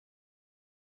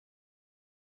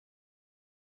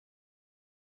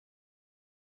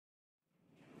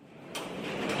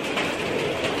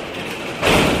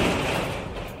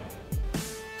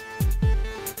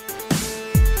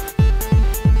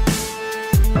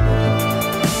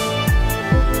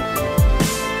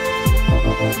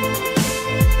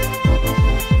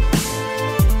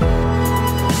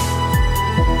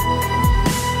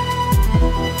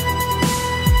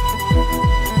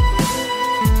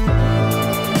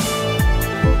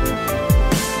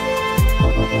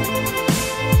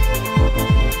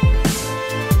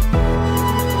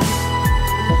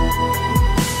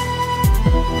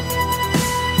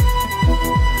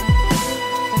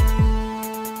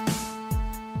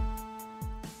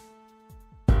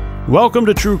Welcome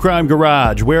to True Crime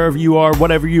Garage. Wherever you are,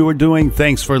 whatever you are doing,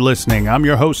 thanks for listening. I'm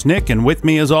your host, Nick, and with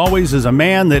me, as always, is a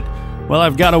man that, well,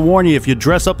 I've got to warn you, if you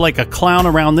dress up like a clown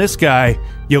around this guy,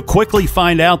 you'll quickly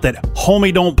find out that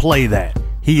homie don't play that.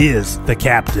 He is the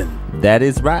captain. That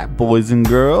is right, boys and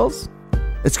girls.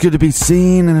 It's good to be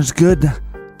seen, and it's good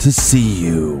to see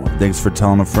you. Thanks for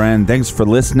telling a friend. Thanks for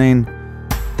listening.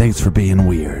 Thanks for being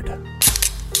weird.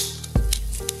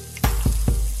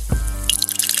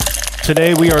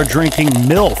 Today we are drinking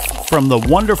MILF from the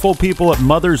wonderful people at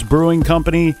Mother's Brewing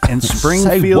Company in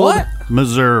Springfield,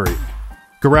 Missouri.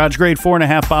 Garage grade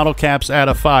 4.5 bottle caps out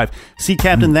of 5. See,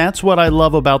 Captain, that's what I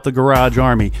love about the Garage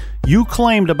Army. You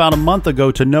claimed about a month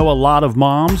ago to know a lot of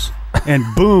moms, and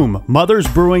boom, Mother's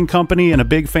Brewing Company and a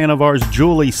big fan of ours,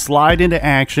 Julie, slide into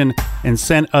action and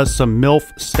sent us some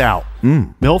MILF Stout.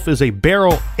 MILF is a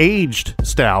barrel-aged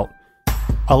stout,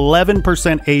 11%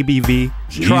 ABV.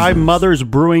 Jesus. Try Mother's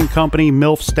Brewing Company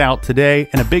MILF Stout today.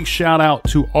 And a big shout out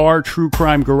to our True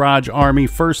Crime Garage Army.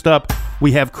 First up,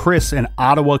 we have Chris in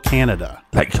Ottawa, Canada.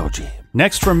 Like your jam.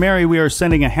 Next from Mary, we are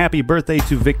sending a happy birthday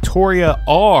to Victoria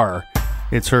R.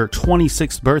 It's her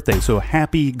 26th birthday, so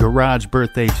happy garage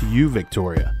birthday to you,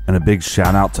 Victoria. And a big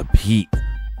shout out to Pete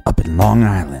up in Long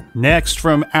Island. Next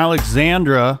from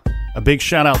Alexandra, a big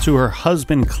shout out to her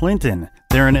husband, Clinton.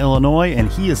 They're in Illinois, and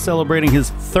he is celebrating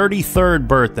his 33rd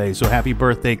birthday, so happy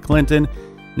birthday, Clinton.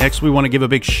 Next, we want to give a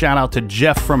big shout out to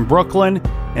Jeff from Brooklyn.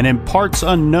 And in parts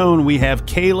unknown, we have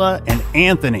Kayla and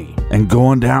Anthony. And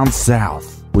going down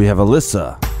south, we have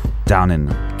Alyssa down in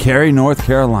Cary, North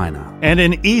Carolina. And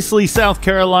in Eastleigh, South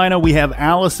Carolina, we have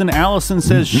Allison. Allison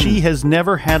says she has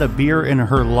never had a beer in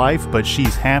her life, but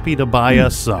she's happy to buy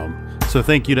us some. So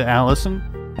thank you to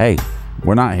Allison. Hey,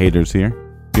 we're not haters here.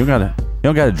 You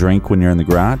don't gotta drink when you're in the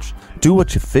garage. Do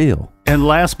what you feel. And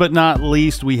last but not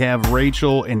least, we have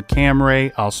Rachel in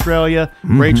Camray, Australia.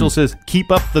 Rachel says,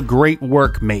 keep up the great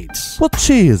work, mates. Well,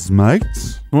 cheers,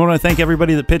 mates. We want to thank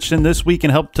everybody that pitched in this week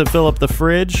and helped to fill up the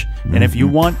fridge. And if you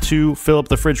want to fill up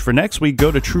the fridge for next week,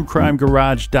 go to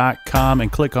truecrimegarage.com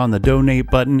and click on the donate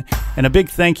button. And a big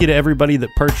thank you to everybody that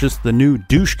purchased the new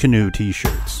Douche Canoe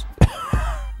t-shirts.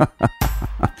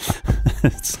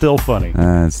 It's still funny.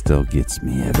 It still gets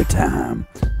me every time.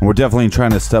 And we're definitely trying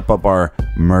to step up our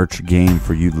merch game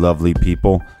for you lovely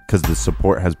people because the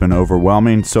support has been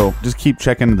overwhelming. So just keep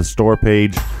checking the store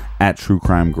page at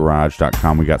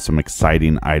truecrimegarage.com. We got some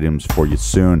exciting items for you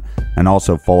soon. And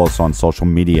also follow us on social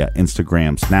media,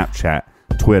 Instagram, Snapchat,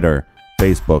 Twitter,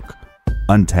 Facebook,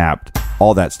 Untapped,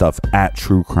 all that stuff at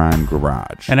True Crime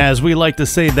Garage. And as we like to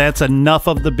say, that's enough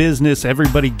of the business.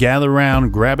 Everybody gather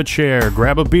around, grab a chair,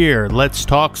 grab a beer. Let's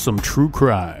talk some true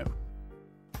crime.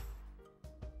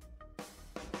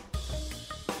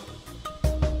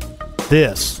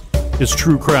 This is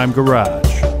True Crime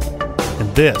Garage.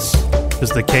 And this is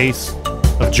the case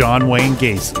of John Wayne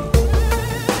Gacy.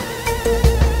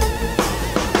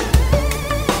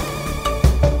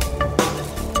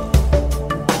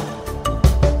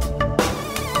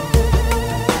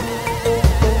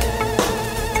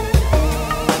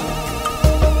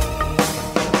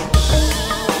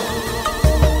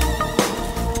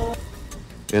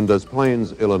 In Des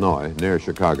Plaines, Illinois, near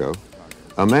Chicago,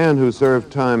 a man who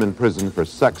served time in prison for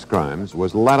sex crimes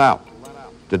was let out.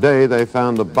 Today, they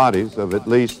found the bodies of at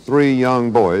least 3 young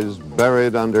boys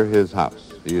buried under his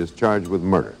house. He is charged with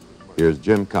murder. Here's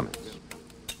Jim Cummings.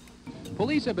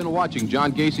 Police have been watching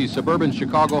John Gacy's suburban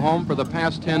Chicago home for the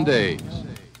past 10 days.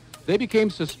 They became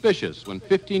suspicious when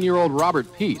 15-year-old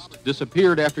Robert Peast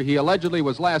disappeared after he allegedly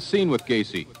was last seen with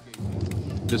Gacy.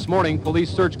 This morning, police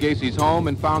searched Gacy's home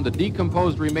and found the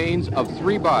decomposed remains of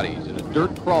 3 bodies in a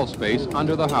dirt crawl space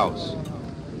under the house.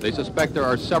 They suspect there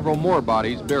are several more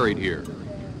bodies buried here.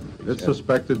 It's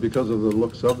suspected because of the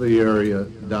looks of the area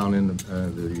down in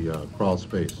the crawl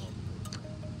space.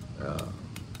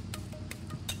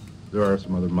 There are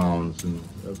some other mounds, and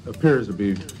appears to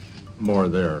be more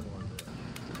there.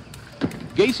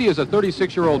 Gacy is a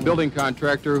 36-year-old building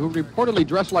contractor who reportedly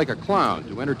dressed like a clown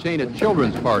to entertain at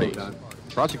children's parties.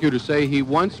 Prosecutors say he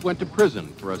once went to prison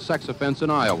for a sex offense in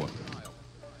Iowa.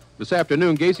 This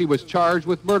afternoon, Gacy was charged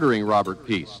with murdering Robert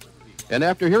Peast. And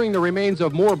after hearing the remains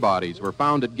of more bodies were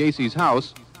found at Gacy's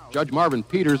house, Judge Marvin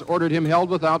Peters ordered him held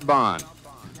without bond.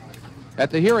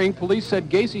 At the hearing, police said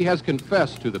Gacy has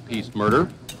confessed to the Peast murder.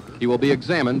 He will be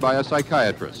examined by a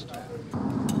psychiatrist.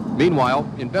 Meanwhile,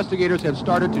 investigators have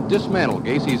started to dismantle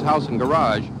Gacy's house and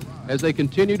garage as they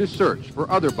continue to search for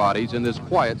other bodies in this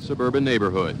quiet suburban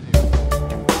neighborhood.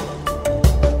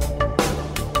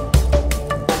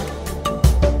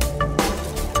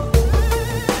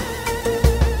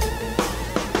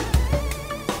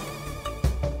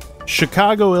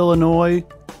 Chicago, Illinois,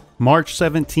 March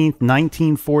 17th,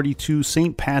 1942,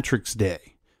 St. Patrick's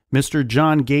Day. Mr.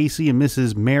 John Gacy and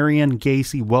Mrs. Marion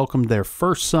Gacy welcomed their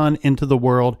first son into the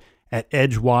world at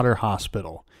Edgewater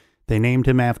Hospital. They named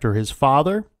him after his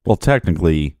father. Well,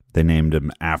 technically, they named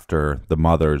him after the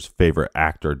mother's favorite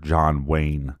actor, John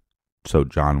Wayne. So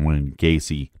John Wayne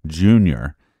Gacy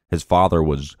Jr. His father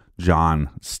was John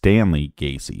Stanley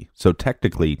Gacy. So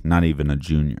technically, not even a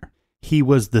junior. He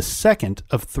was the second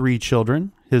of 3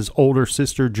 children. His older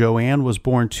sister, Joanne, was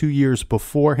born 2 years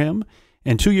before him,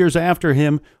 and 2 years after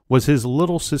him was his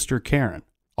little sister, Karen.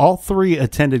 All 3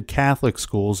 attended Catholic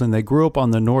schools, and they grew up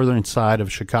on the northern side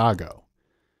of Chicago.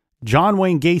 John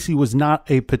Wayne Gacy was not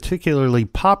a particularly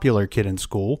popular kid in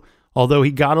school, although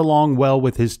he got along well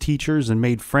with his teachers and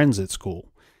made friends at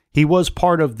school. He was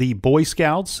part of the Boy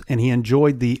Scouts, and he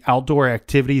enjoyed the outdoor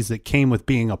activities that came with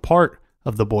being a part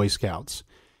of the Boy Scouts.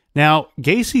 Now,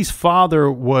 Gacy's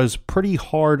father was pretty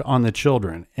hard on the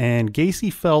children, and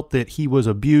Gacy felt that he was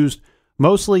abused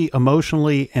mostly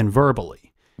emotionally and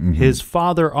verbally. Mm-hmm. His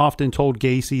father often told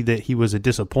Gacy that he was a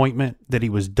disappointment, that he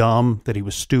was dumb, that he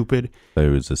was stupid. That he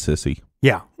was a sissy.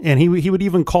 Yeah, and he would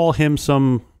even call him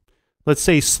some, let's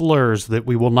say, slurs that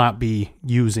we will not be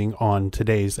using on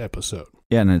today's episode.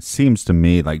 Yeah, and it seems to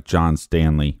me like John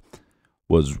Stanley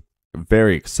was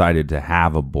very excited to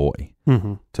have a boy,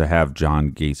 to have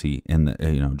John Gacy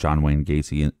John Wayne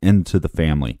Gacy into the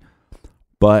family.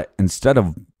 But instead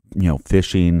of,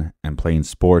 fishing and playing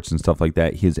sports and stuff like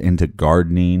that, he was into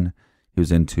gardening. He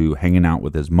was into hanging out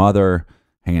with his mother,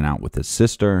 hanging out with his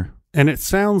sister. And it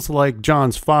sounds like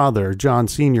John's father, John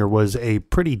Sr., was a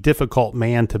pretty difficult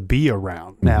man to be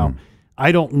around. Now,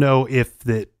 I don't know if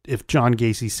John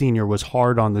Gacy Sr. was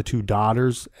hard on the 2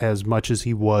 daughters as much as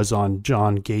he was on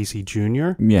John Gacy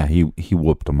Jr. Yeah, he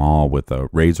whooped them all with a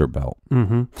razor belt.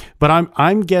 Mm-hmm. But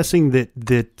I'm guessing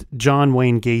that John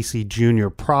Wayne Gacy Jr.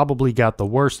 probably got the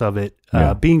worst of it,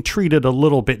 being treated a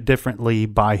little bit differently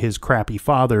by his crappy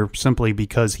father simply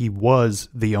because he was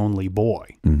the only boy.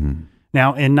 Mm-hmm. Now,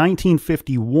 in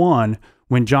 1951,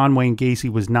 when John Wayne Gacy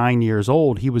was 9 years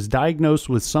old, he was diagnosed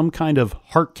with some kind of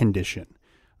heart condition.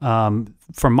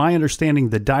 From my understanding,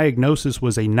 the diagnosis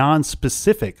was a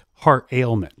non-specific heart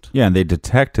ailment. Yeah, and they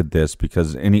detected this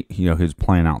because he was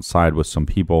playing outside with some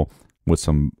people, with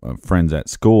some friends at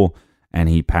school, and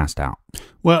he passed out.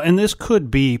 Well, and this could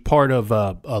be part of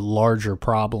a larger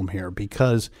problem here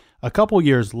because a couple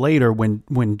years later,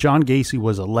 when John Gacy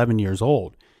was 11 years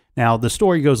old, now the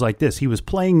story goes like this. He was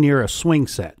playing near a swing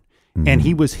set, and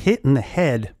he was hit in the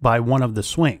head by one of the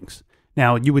swings.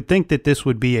 Now, you would think that this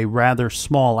would be a rather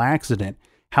small accident.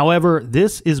 However,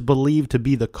 this is believed to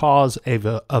be the cause of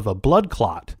a blood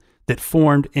clot that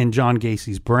formed in John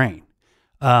Gacy's brain.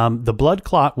 The blood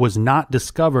clot was not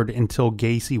discovered until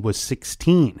Gacy was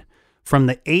 16. From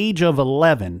the age of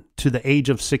 11 to the age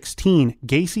of 16,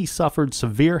 Gacy suffered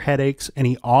severe headaches and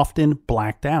he often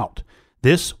blacked out.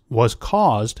 This was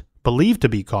believed to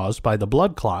be caused by the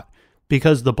blood clot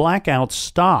because the blackouts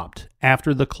stopped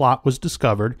after the clot was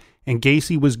discovered and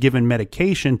Gacy was given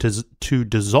medication to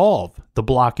dissolve the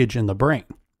blockage in the brain.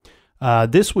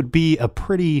 This would be a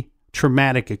pretty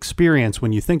traumatic experience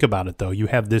when you think about it, though. You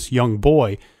have this young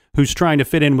boy who's trying to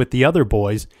fit in with the other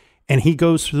boys, and he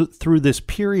goes through this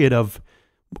period of,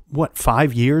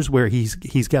 5 years where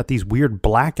he's got these weird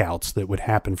blackouts that would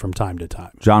happen from time to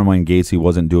time. John Wayne Gacy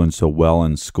wasn't doing so well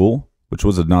in school, which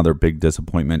was another big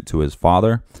disappointment to his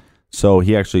father. So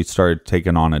he actually started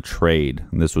taking on a trade,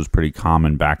 and this was pretty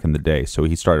common back in the day. So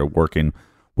he started working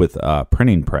with a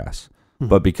printing press. Mm-hmm.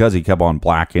 But because he kept on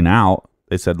blacking out,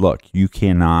 they said, look, you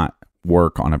cannot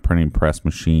work on a printing press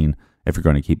machine if you're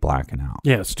going to keep blacking out.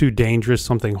 Yeah, it's too dangerous.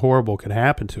 Something horrible could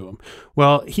happen to him.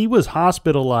 Well, he was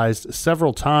hospitalized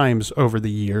several times over the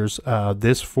years,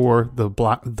 this for the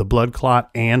blood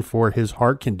clot and for his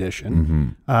heart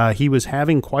condition. Mm-hmm. He was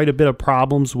having quite a bit of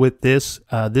problems with this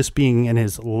being in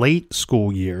his late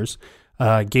school years.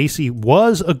 Gacy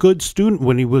was a good student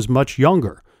when he was much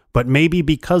younger, but maybe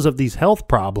because of these health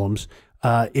problems,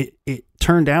 it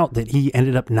turned out that he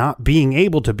ended up not being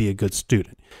able to be a good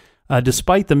student.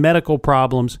 Despite the medical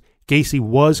problems, Gacy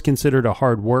was considered a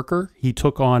hard worker. He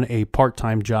took on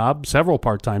several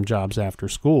part-time jobs after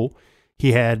school.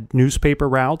 He had newspaper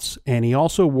routes, and he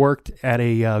also worked at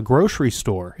a grocery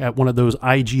store, at one of those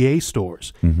IGA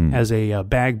stores, as a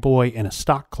bag boy and a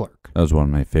stock clerk. That was one of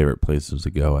my favorite places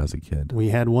to go as a kid. We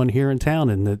had one here in town,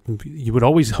 and you would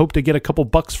always hope to get a couple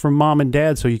bucks from mom and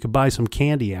dad so you could buy some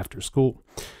candy after school.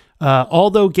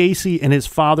 Although Gacy and his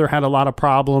father had a lot of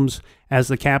problems, as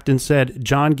the captain said,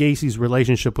 John Gacy's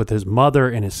relationship with his mother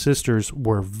and his sisters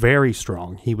were very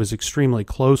strong. He was extremely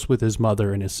close with his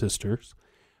mother and his sisters.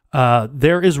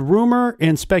 There is rumor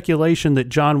and speculation that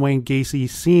John Wayne Gacy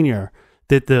Sr.,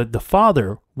 that the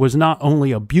father was not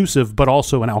only abusive, but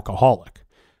also an alcoholic.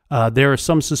 There is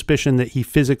some suspicion that he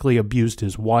physically abused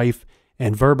his wife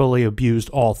and verbally abused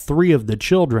all three of the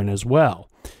children as well.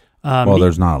 Well,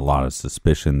 there's not a lot of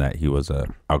suspicion that he was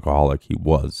an alcoholic. He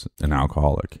was an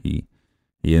alcoholic. He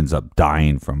ends up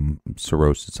dying from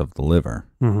cirrhosis of the liver.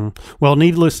 Mm-hmm. Well,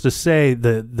 needless to say,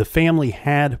 the family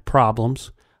had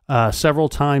problems. Several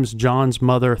times, John's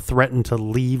mother threatened to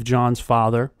leave John's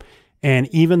father. And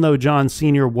even though John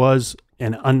Sr. was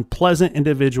an unpleasant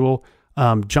individual,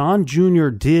 John Jr.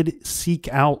 did seek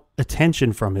out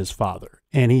attention from his father.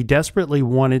 And he desperately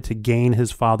wanted to gain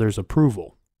his father's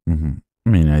approval. Mm-hmm. I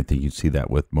mean, I think you see that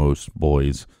with most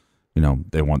boys. You know,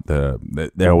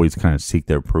 they always kind of seek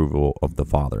the approval of the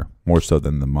father, more so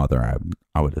than the mother,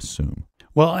 I would assume.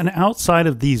 Well, and outside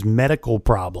of these medical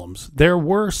problems, there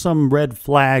were some red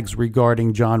flags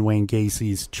regarding John Wayne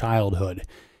Gacy's childhood.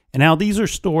 And now these are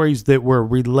stories that were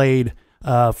relayed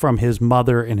from his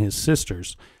mother and his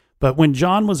sisters. But when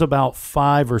John was about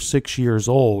 5 or 6 years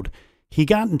old, he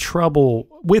got in trouble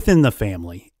within the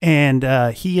family, and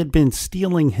he had been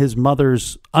stealing his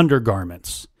mother's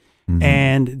undergarments. Mm-hmm.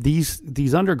 And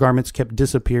these undergarments kept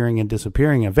disappearing and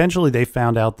disappearing. Eventually, they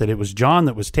found out that it was John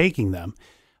that was taking them,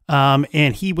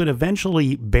 and he would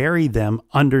eventually bury them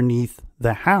underneath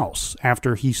the house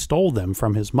after he stole them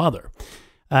from his mother.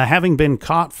 Having been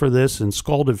caught for this and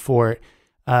scolded for it,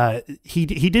 he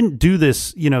didn't do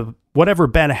this, whatever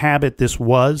bad habit this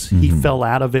was, he fell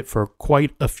out of it for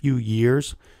quite a few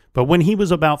years. But when he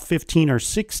was about 15 or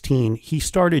 16, he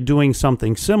started doing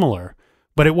something similar.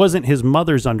 But it wasn't his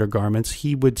mother's undergarments.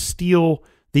 He would steal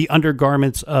the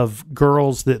undergarments of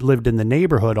girls that lived in the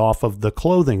neighborhood off of the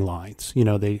clothing lines.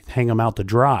 They hang them out to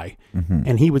dry. Mm-hmm.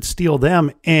 And he would steal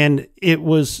them. And it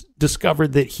was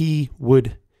discovered that he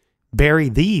would bury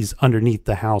these underneath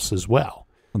the house as well.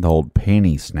 The old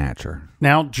panty snatcher.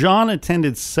 Now, John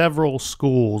attended several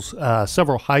schools,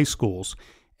 several high schools,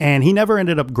 and he never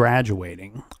ended up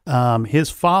graduating. His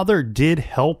father did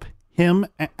help him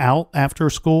out after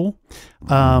school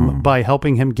by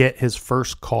helping him get his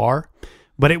first car.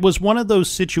 But it was one of those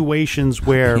situations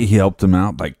where... He helped him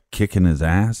out by kicking his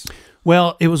ass?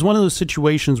 Well, it was one of those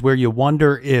situations where you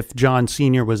wonder if John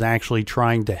Sr. was actually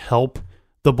trying to help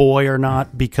the boy or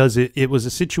not, because it was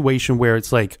a situation where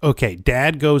it's like, okay,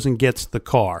 dad goes and gets the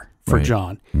car for right.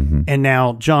 John. Mm-hmm. And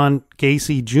now John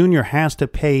Gacy Jr. has to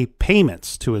pay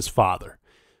payments to his father.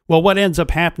 Well, what ends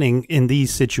up happening in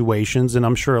these situations, and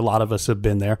I'm sure a lot of us have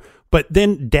been there, but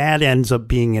then dad ends up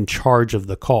being in charge of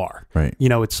the car. Right.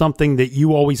 It's something that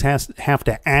you always have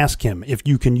to ask him if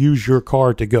you can use your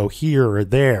car to go here or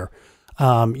there.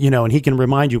 And he can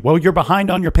remind you, well, you're behind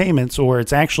on your payments, or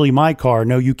it's actually my car.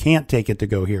 No, you can't take it to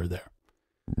go here or there.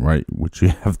 Right, which you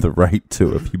have the right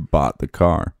to if you bought the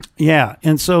car. Yeah,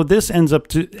 and so this ends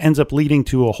up leading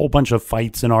to a whole bunch of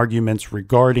fights and arguments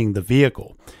regarding the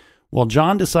vehicle. Well,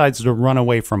 John decides to run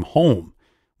away from home,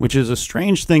 which is a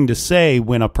strange thing to say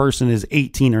when a person is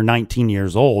 18 or 19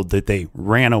 years old, that they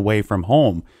ran away from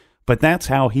home. But that's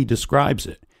how he describes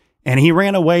it. And he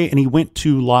ran away and he went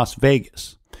to Las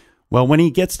Vegas. Well, when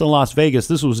he gets to Las Vegas,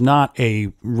 this was not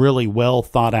a really well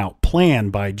thought out plan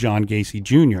by John Gacy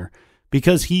Jr.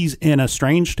 because he's in a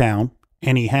strange town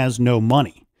and he has no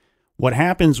money. What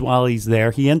happens while he's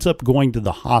there, he ends up going to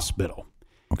the hospital.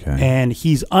 Okay. And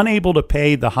he's unable to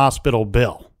pay the hospital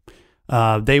bill.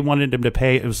 They wanted him to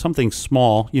pay, it was something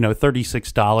small,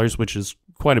 $36, which is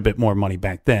quite a bit more money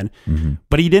back then. Mm-hmm.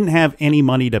 But he didn't have any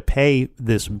money to pay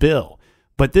this bill.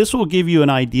 But this will give you an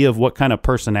idea of what kind of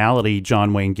personality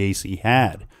John Wayne Gacy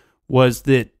had, was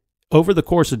that over the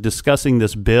course of discussing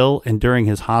this bill and during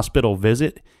his hospital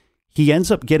visit, he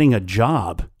ends up getting a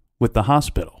job with the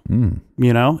hospital, and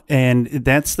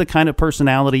that's the kind of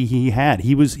personality he had.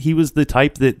 He was the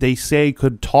type that they say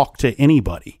could talk to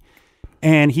anybody.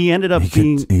 And he ended up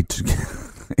being...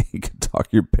 He could talk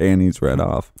your panties right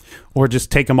off. Or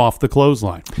just take them off the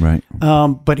clothesline. Right.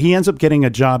 But he ends up getting a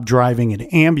job driving an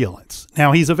ambulance.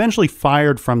 Now, he's eventually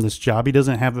fired from this job. He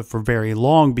doesn't have it for very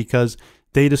long because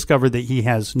they discovered that he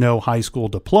has no high school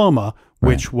diploma,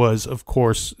 which was, of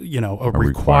course, a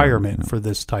requirement for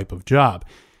this type of job.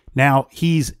 Now,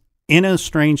 he's in a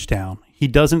strange town. He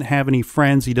doesn't have any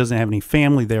friends. He doesn't have any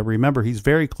family there. Remember, he's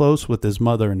very close with his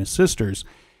mother and his sisters.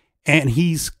 And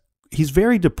he's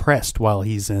very depressed while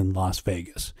he's in Las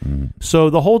Vegas. Mm. So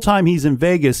the whole time he's in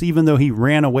Vegas, even though he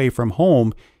ran away from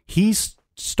home, he's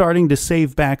starting to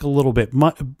save back a little bit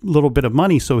of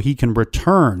money so he can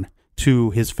return to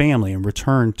his family and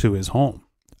return to his home.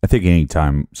 I think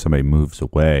anytime somebody moves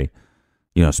away,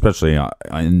 especially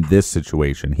in this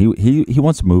situation, he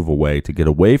wants to move away to get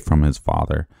away from his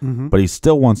father, but he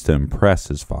still wants to impress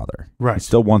his father. Right. He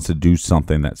still wants to do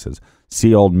something that says,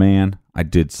 "See, old man, I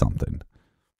did something."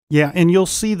 Yeah, and you'll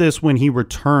see this when he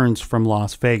returns from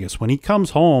Las Vegas. When he comes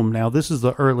home, now this is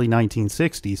the early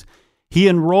 1960s, he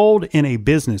enrolled in a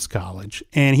business college,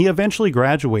 and he eventually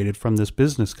graduated from this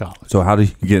business college. So how do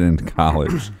you get into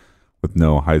college with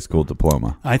no high school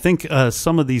diploma? I think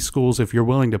some of these schools, if you're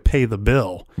willing to pay the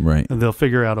bill, right, they'll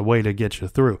figure out a way to get you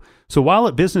through. So while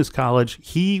at business college,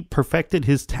 he perfected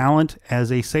his talent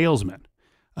as a salesman,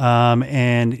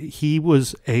 and he's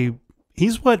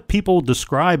what people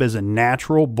describe as a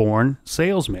natural-born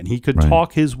salesman. He could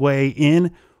talk his way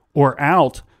in or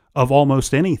out of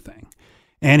almost anything.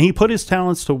 And he put his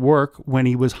talents to work when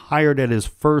he was hired at his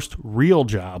first real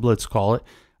job, let's call it,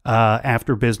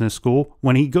 after business school,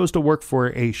 when he goes to work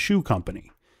for a shoe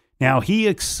company. Now, he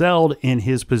excelled in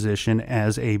his position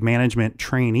as a management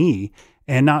trainee,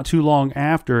 and not too long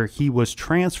after, he was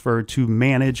transferred to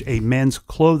manage a men's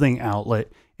clothing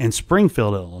outlet in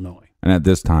Springfield, Illinois. And at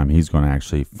this time, he's going to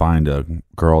actually find a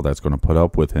girl that's going to put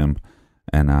up with him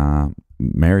and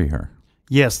marry her.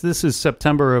 Yes, this is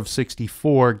September of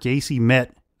 '64. Gacy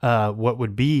met what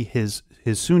would be his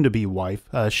soon-to-be wife.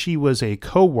 She was a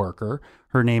co-worker.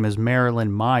 Her name is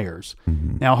Marilyn Myers.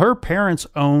 Mm-hmm. Now, her parents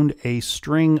owned a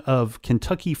string of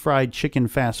Kentucky Fried Chicken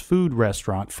fast food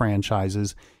restaurant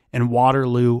franchises in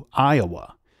Waterloo,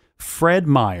 Iowa. Fred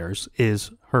Myers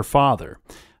is her father,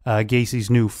 Gacy's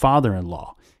new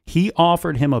father-in-law. He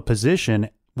offered him a position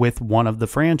with one of the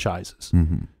franchises.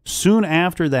 Mm-hmm. Soon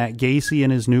after that, Gacy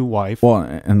and his new wife... Well,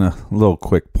 and a little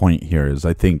quick point here is,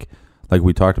 I think, like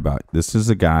we talked about, this is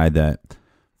a guy that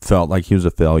felt like he was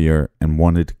a failure and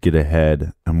wanted to get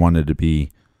ahead and wanted to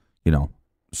be,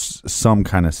 some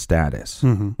kind of status.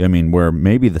 Mm-hmm. I mean, where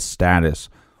maybe the status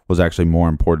was actually more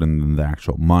important than the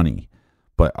actual money.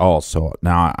 But also,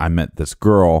 now I met this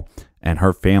girl, and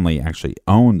her family actually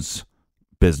owns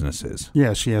businesses.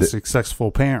 Yeah, she has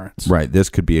successful parents. Right. This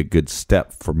could be a good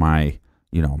step for my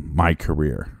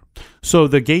career. So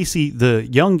the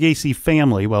young Gacy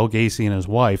family, well, Gacy and his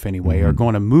wife anyway, mm-hmm. are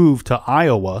going to move to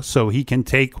Iowa so he can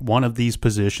take one of these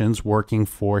positions working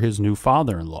for his new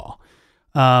father-in-law.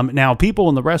 Now, people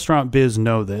in the restaurant biz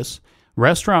know this.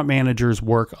 Restaurant managers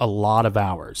work a lot of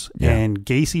hours, and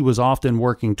Gacy was often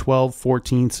working 12,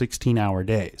 14, 16-hour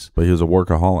days. But he was a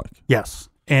workaholic. Yes.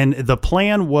 And the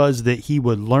plan was that he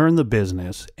would learn the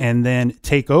business and then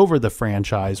take over the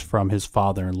franchise from his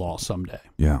father-in-law someday.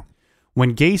 Yeah.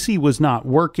 When Gacy was not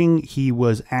working, he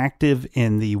was active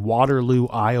in the Waterloo,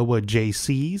 Iowa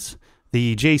Jaycees.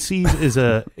 The Jaycees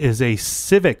is a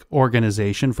civic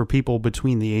organization for people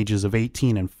between the ages of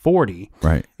 18 and 40.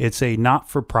 Right. It's a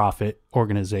not-for-profit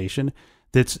organization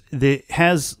that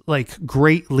has like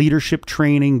great leadership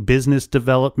training, business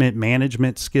development,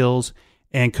 management skills,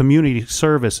 and community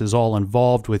service is all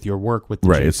involved with your work with the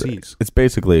Jaycees. It's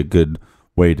basically a good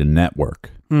way to network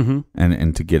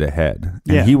and to get ahead.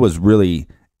 And he was really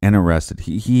interested.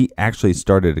 He actually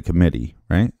started a committee,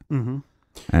 right? Mm-hmm.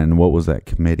 And what was that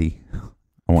committee?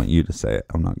 I want you to say it.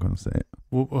 I'm not going to say it.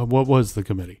 What was the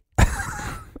committee?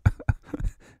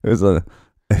 It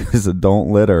was a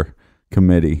don't litter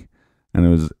committee, and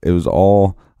it was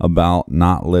all about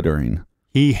not littering.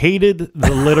 He hated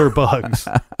the litter bugs.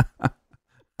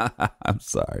 I'm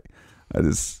sorry. I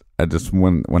just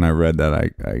when I read that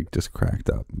I just cracked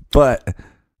up. But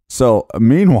so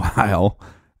meanwhile,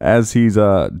 as he's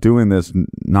doing this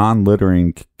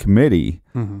non-littering committee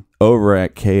over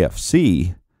at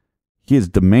KFC, he is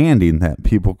demanding that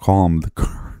people call him the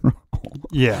Colonel.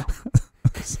 Yeah.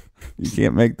 You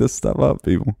can't make this stuff up,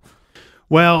 people.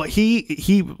 Well,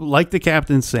 he like the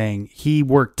captain's saying, he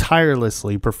worked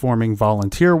tirelessly performing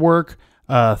volunteer work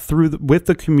with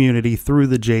the community through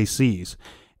the Jaycees.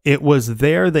 It was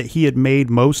there that he had made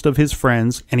most of his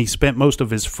friends, and he spent most of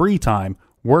his free time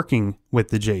working with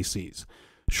the Jaycees.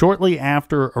 Shortly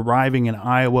after arriving in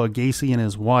Iowa, Gacy and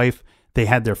his wife, they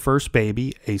had their first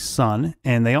baby, a son,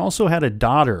 and they also had a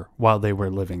daughter while they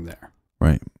were living there.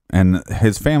 Right. And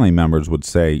his family members would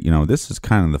say, this is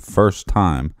kind of the first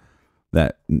time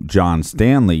that John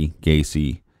Stanley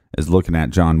Gacy is looking at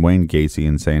John Wayne Gacy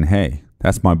and saying, hey,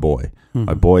 that's my boy. Mm-hmm.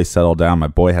 My boy settled down. My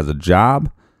boy has a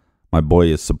job. My boy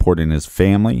is supporting his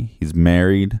family. He's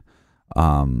married.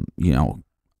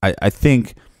 I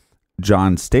think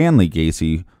John Stanley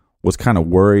Gacy was kind of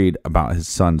worried about his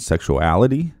son's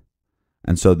sexuality.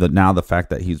 And so now the fact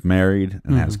that he's married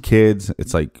and has kids,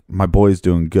 it's like, my boy's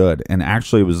doing good. And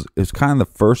actually, it was kind of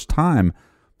the first time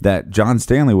that John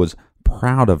Stanley was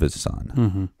proud of his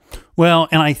son. Well,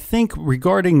 and I think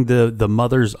regarding the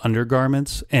mother's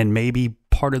undergarments, and maybe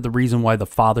part of the reason why the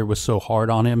father was so hard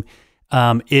on him,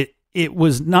 it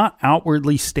was not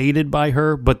outwardly stated by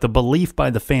her, but the belief by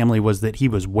the family was that he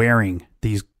was wearing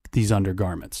these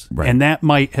undergarments. Right. And that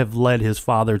might have led his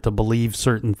father to believe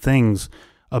certain things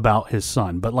about his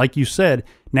son. But like you said,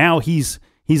 now he's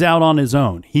out on his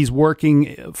own. He's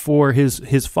working for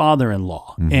his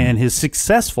father-in-law and his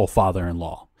successful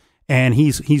father-in-law. And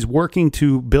he's working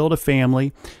to build a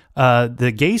family.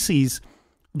 The Gacys,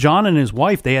 John and his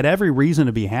wife, they had every reason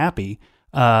to be happy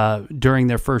during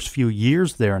their first few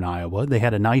years there in Iowa. They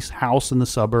had a nice house in the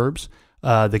suburbs.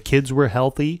 The kids were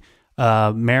healthy.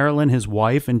 Marilyn, his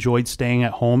wife, enjoyed staying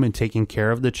at home and taking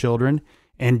care of the children.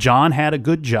 And John had a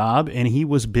good job, and he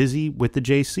was busy with the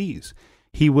JCs.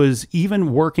 He was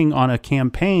even working on a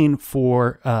campaign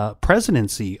for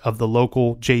presidency of the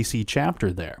local JC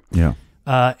chapter there. Yeah.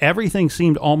 Everything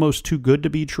seemed almost too good to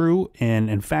be true,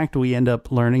 and in fact, we end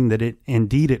up learning that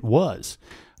it was.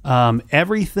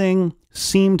 Everything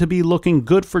seemed to be looking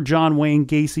good for John Wayne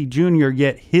Gacy Jr.,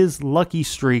 yet his lucky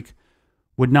streak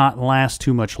would not last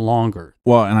too much longer.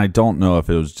 Well, and I don't know if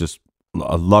it was just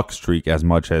a luck streak as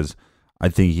much as I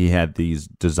think he had these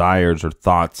desires or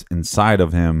thoughts inside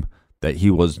of him that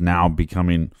he was now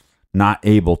becoming not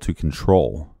able to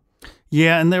control.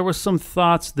 Yeah, and there was some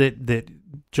thoughts that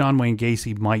John Wayne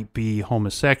Gacy might be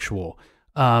homosexual.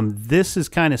 This is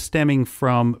kind of stemming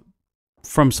from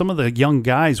some of the young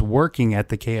guys working at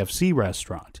the KFC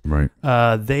restaurant. Right.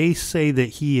 They say that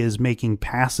he is making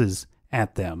passes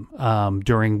at them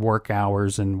during work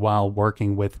hours and while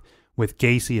working with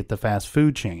Gacy at the fast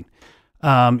food chain.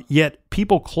 Yet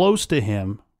people close to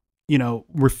him,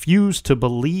 refuse to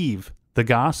believe the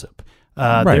gossip.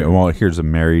 Right. Well, here's a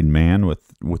married man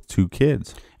with 2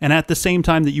 kids. And at the same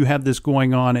time that you have this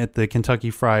going on at the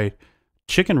Kentucky Fried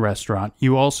Chicken restaurant,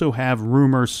 you also have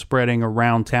rumors spreading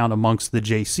around town amongst the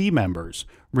JC members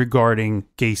regarding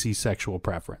Gacy's sexual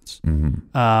preference.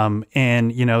 And,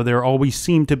 there always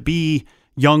seemed to be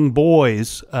young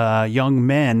boys, young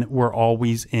men were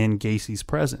always in Gacy's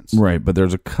presence. Right, but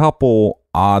there's a couple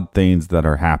odd things that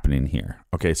are happening here.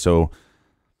 Okay, so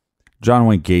John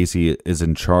Wayne Gacy is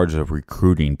in charge of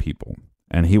recruiting people,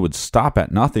 and he would stop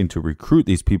at nothing to recruit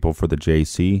these people for the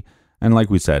JC. And like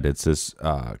we said, it's this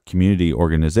community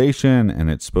organization, and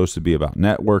it's supposed to be about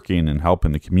networking and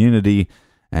helping the community.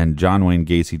 And John Wayne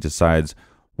Gacy decides,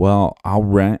 well, I'll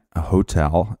rent a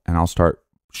hotel, and I'll start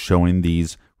showing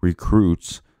these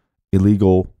recruits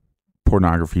illegal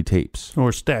pornography tapes.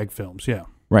 Or stag films, yeah.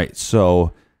 Right.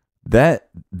 So that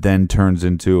then turns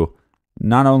into,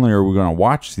 not only are we going to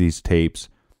watch these tapes,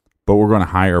 but we're going to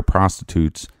hire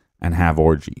prostitutes and have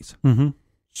orgies.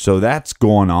 So that's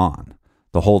going on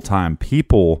the whole time.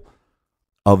 People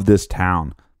of this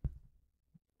town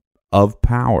of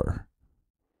power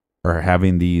are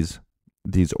having these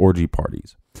orgy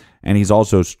parties. And he's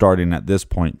also starting at this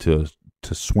point to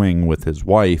swing with his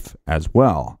wife as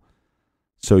well.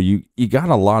 So you got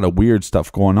a lot of weird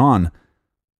stuff going on.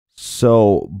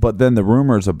 So, but then the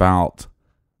rumors about,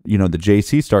 the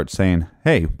JC starts saying,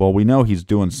 hey, well, we know he's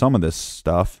doing some of this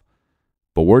stuff,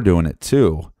 but we're doing it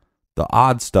too. The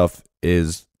odd stuff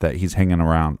is that he's hanging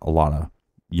around a lot of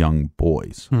young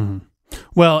boys.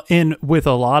 Well, and with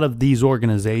a lot of these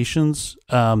organizations,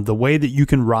 the way that you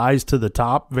can rise to the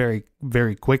top very,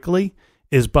 very quickly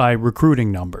is by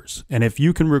recruiting numbers. And if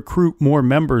you can recruit more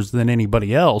members than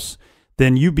anybody else,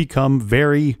 then you become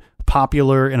very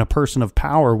popular and a person of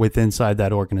power inside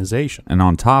that organization. And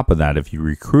on top of that, if you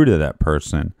recruited that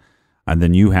person, and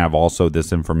then you have also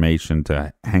this information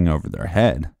to hang over their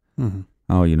head,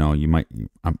 oh, you might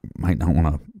not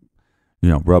want to,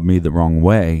 rub me the wrong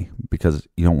way because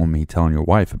you don't want me telling your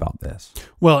wife about this.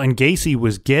 Well, and Gacy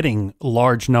was getting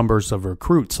large numbers of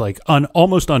recruits, like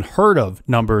almost unheard of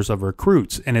numbers of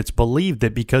recruits. And it's believed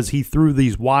that because he threw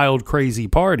these wild, crazy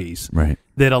parties, right,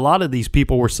 that a lot of these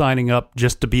people were signing up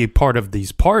just to be a part of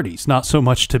these parties, not so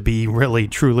much to be really,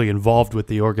 truly involved with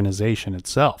the organization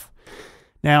itself.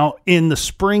 Now, in the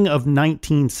spring of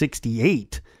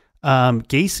 1968,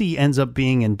 Gacy ends up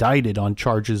being indicted on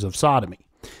charges of sodomy.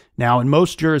 Now, in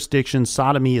most jurisdictions,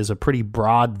 sodomy is a pretty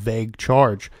broad, vague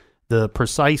charge. The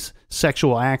precise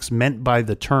sexual acts meant by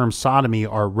the term sodomy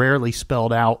are rarely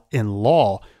spelled out in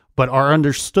law, but are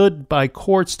understood by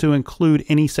courts to include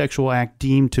any sexual act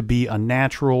deemed to be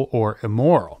unnatural or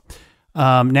immoral.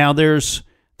 Now, there's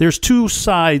 2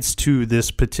 sides to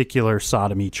this particular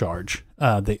sodomy charge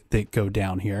that go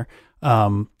down here.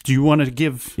 Do you want to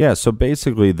give? Yeah, so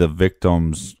basically the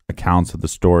victims' accounts of the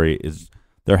story is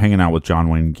they're hanging out with John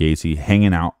Wayne Gacy,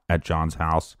 hanging out at John's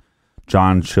house.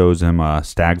 John shows him a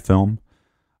stag film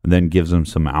and then gives him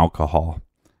some alcohol.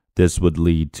 This would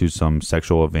lead to some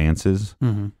sexual advances.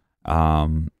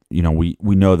 Mm-hmm.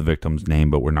 We know the victim's name,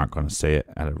 but we're not going to say it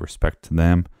out of respect to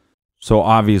them. So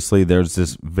obviously there's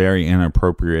this very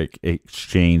inappropriate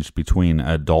exchange between an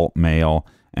adult male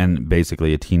and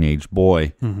basically a teenage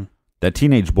boy. Mm-hmm. That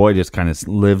teenage boy just kind of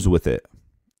lives with it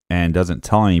and doesn't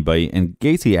tell anybody. And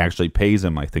Gacy actually pays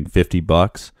him, I think,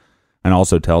 $50 and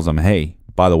also tells him, hey,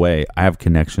 by the way, I have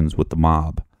connections with the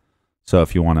mob. So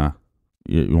if you want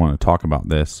to talk about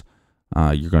this,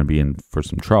 you're going to be in for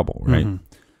some trouble, right? Mm-hmm.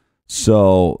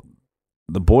 So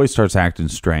the boy starts acting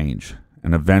strange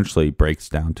and eventually breaks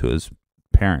down to his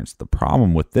parents. The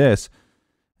problem with this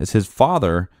is his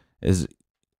father is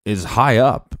high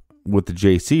up with the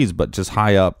JCs, but just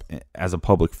high up as a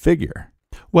public figure.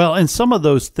 Well, and some of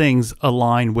those things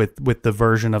align with the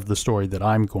version of the story that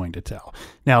I'm going to tell.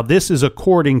 Now, this is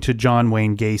according to John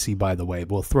Wayne Gacy, by the way.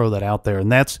 We'll throw that out there,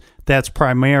 and that's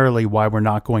primarily why we're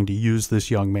not going to use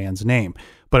this young man's name.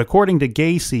 But according to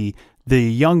Gacy, the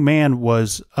young man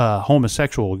was a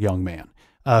homosexual young man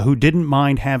who didn't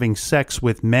mind having sex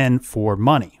with men for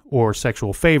money or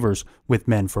sexual favors with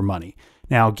men for money.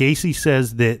 Now, Gacy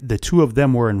says that the two of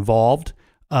them were involved,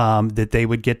 that they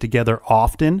would get together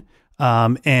often,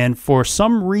 and for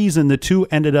some reason, the two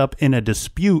ended up in a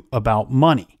dispute about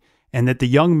money, and that the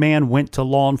young man went to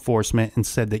law enforcement and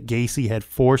said that Gacy had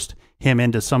forced him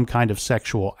into some kind of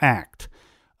sexual act.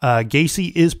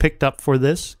 Gacy is picked up for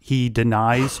this. He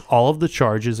denies all of the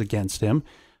charges against him.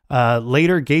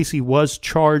 Later, Gacy was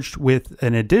charged with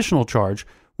an additional charge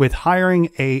with hiring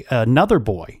another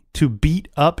boy to beat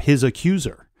up his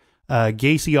accuser.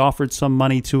 Gacy offered some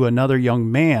money to another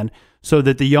young man so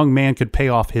that the young man could pay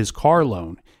off his car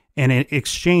loan. And in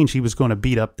exchange, he was going to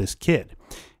beat up this kid.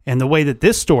 And the way that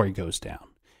this story goes down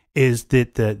is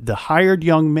that the hired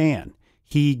young man,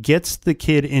 he gets the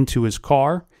kid into his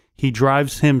car. He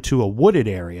drives him to a wooded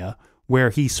area where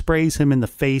he sprays him in the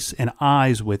face and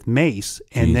eyes with mace,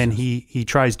 and then he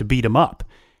tries to beat him up.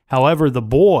 However, the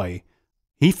boy,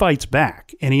 he fights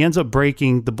back, and he ends up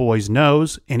breaking the boy's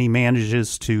nose, and he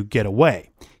manages to get away.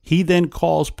 He then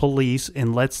calls police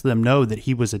and lets them know that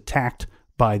he was attacked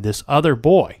by this other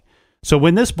boy. So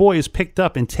when this boy is picked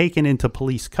up and taken into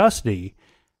police custody,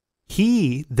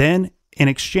 he then, in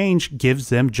exchange, gives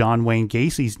them John Wayne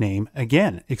Gacy's name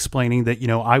again, explaining that,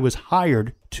 I was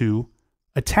hired to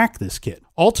attack this kid.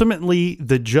 Ultimately,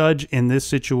 the judge in this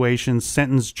situation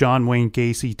sentenced John Wayne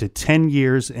Gacy to 10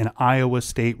 years in Iowa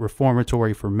State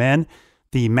Reformatory for Men,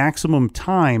 the maximum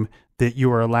time that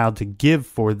you are allowed to give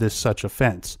for this such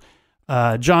offense.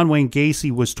 John Wayne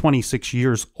Gacy was 26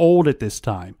 years old at this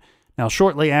time. Now,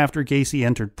 shortly after Gacy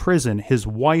entered prison, his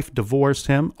wife divorced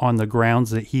him on the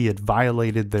grounds that he had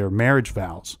violated their marriage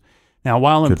vows. Now,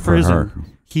 while in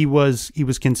prison, he was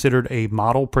considered a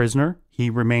model prisoner. He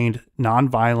remained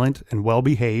nonviolent and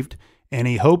well-behaved, and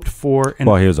he hoped for... he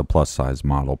was a plus-size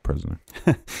model prisoner.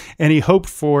 And he hoped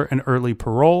for an early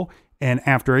parole, and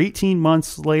after 18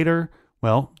 months later,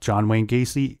 John Wayne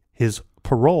Gacy, his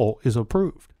parole is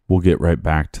approved. We'll get right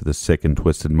back to the sick and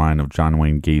twisted mind of John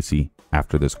Wayne Gacy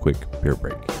after this quick beer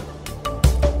break.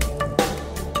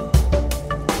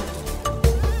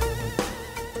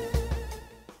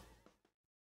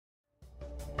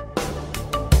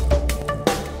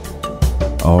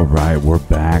 All right, we're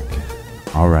back.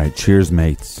 All right, cheers,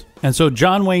 mates. And so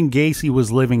John Wayne Gacy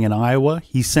was living in Iowa.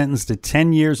 He's sentenced to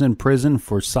 10 years in prison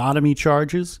for sodomy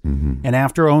charges. Mm-hmm. And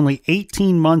after only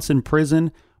 18 months in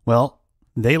prison,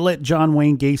 they let John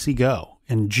Wayne Gacy go.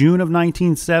 In June of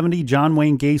 1970, John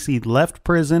Wayne Gacy left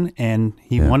prison, and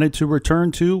he wanted to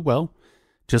return to,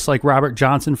 just like Robert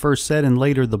Johnson first said, and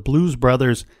later the Blues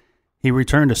Brothers, he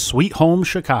returned to Sweet Home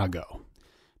Chicago.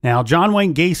 Now, John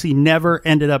Wayne Gacy never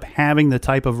ended up having the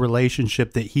type of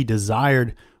relationship that he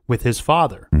desired with his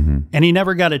father. Mm-hmm. And he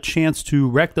never got a chance to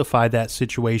rectify that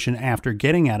situation after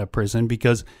getting out of prison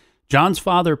because John's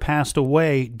father passed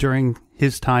away during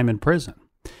his time in prison.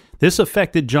 This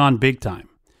affected John big time.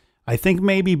 I think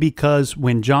maybe because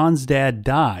when John's dad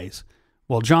dies,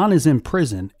 John is in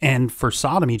prison and for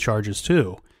sodomy charges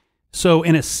too. So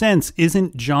in a sense,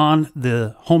 isn't John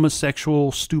the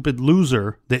homosexual stupid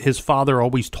loser that his father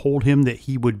always told him that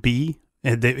he would be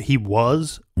and that he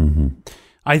was? Mm-hmm.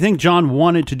 I think John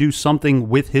wanted to do something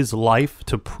with his life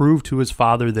to prove to his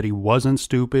father that he wasn't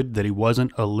stupid, that he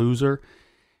wasn't a loser,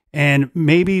 and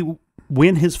maybe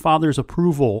win his father's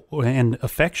approval and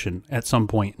affection at some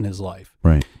point in his life.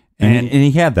 Right. And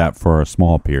he had that for a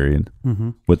small period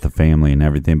with the family and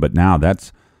everything, but now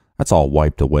that's all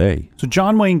wiped away. So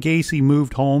John Wayne Gacy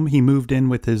moved home. He moved in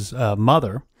with his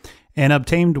mother and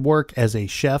obtained work as a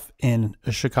chef in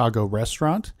a Chicago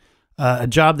restaurant, a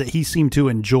job that he seemed to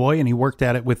enjoy, and he worked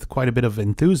at it with quite a bit of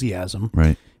enthusiasm.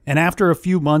 Right. And after a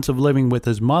few months of living with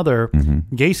his mother,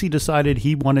 Gacy decided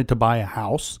he wanted to buy a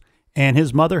house, and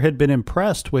his mother had been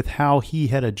impressed with how he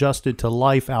had adjusted to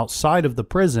life outside of the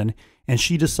prison, and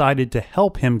she decided to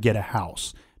help him get a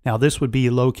house. Now, this would be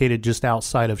located just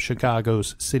outside of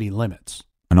Chicago's city limits.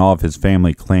 And all of his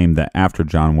family claimed that after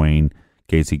John Wayne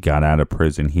Gacy got out of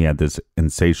prison, he had this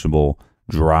insatiable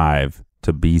drive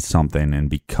to be something and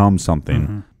become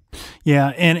something.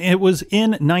 Yeah, and it was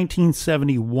in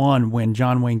 1971 when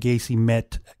John Wayne Gacy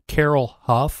met Carol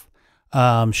Huff.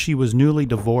 She was newly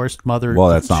divorced, mother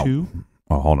of two.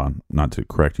 Well, hold on, not to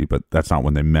correct you, but that's not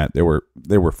when they met. They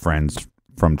were friends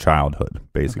from childhood,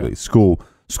 basically. Okay.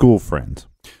 School friends.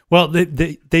 Well,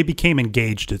 they became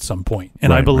engaged at some point,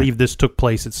 and I believe this took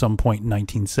place at some point in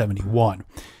 1971.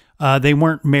 They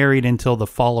weren't married until the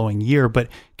following year, but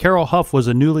Carol Huff was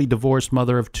a newly divorced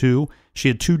mother of two. She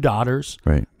had two daughters.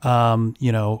 Right. After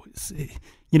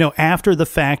the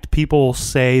fact, people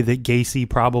say that Gacy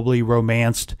probably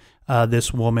romanced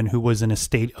this woman who was in a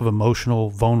state of emotional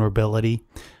vulnerability,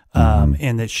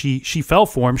 and that she fell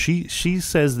for him. She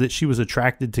says that she was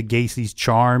attracted to Gacy's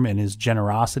charm and his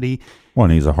generosity. Well,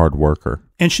 and he's a hard worker.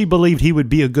 And she believed he would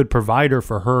be a good provider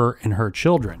for her and her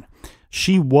children.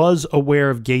 She was aware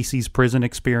of Gacy's prison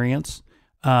experience,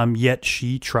 yet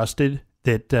she trusted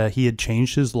that he had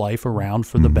changed his life around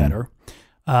for the better.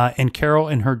 And Carol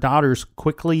and her daughters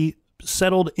quickly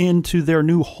settled into their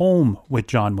new home with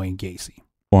John Wayne Gacy.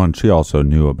 Well, and she also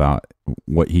knew about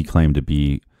what he claimed to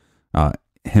be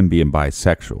him being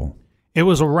bisexual. It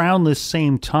was around this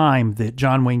same time that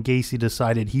John Wayne Gacy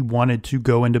decided he wanted to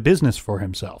go into business for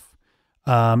himself.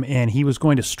 And he was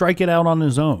going to strike it out on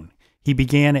his own. He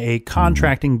began a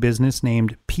contracting business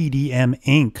named PDM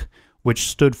Inc., which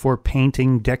stood for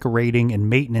Painting, Decorating, and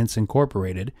Maintenance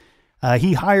Incorporated.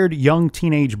 He hired young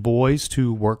teenage boys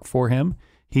to work for him.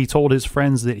 He told his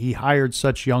friends that he hired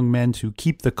such young men to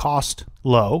keep the cost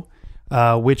low,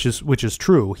 which is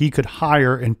true. He could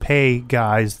hire and pay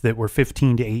guys that were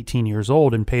 15 to 18 years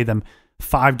old and pay them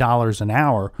 $5 an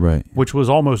hour, right, which was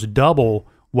almost double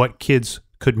what kids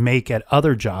could make at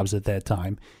other jobs at that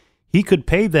time. He could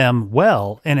pay them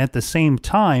well, and at the same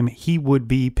time, he would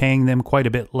be paying them quite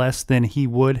a bit less than he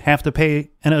would have to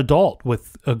pay an adult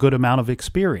with a good amount of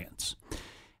experience.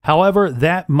 However,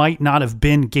 that might not have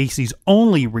been Gacy's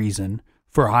only reason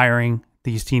for hiring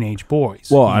these teenage boys.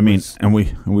 Well,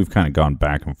 we've kind of gone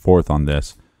back and forth on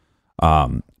this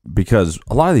because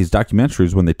a lot of these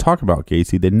documentaries, when they talk about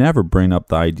Gacy, they never bring up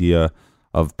the idea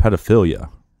of pedophilia,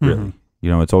 really.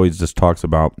 It's always just talks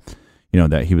about,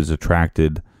 that he was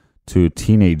attracted to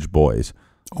teenage boys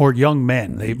or young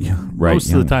men.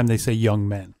 Most of the time they say young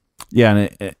men. Yeah,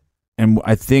 and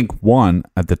I think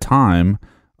at the time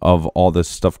of all this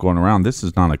stuff going around, this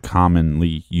is not a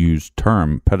commonly used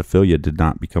term. Pedophilia did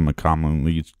not become a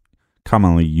commonly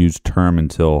used term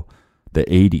until the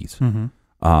 80s,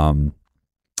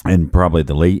 and probably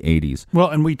the late 80s. Well,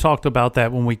 and we talked about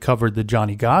that when we covered the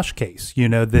Johnny Gosch case.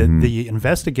 The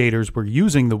investigators were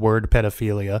using the word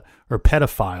pedophilia or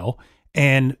pedophile,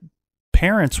 and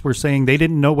parents were saying they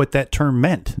didn't know what that term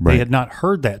meant. Right. They had not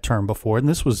heard that term before, and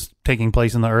this was taking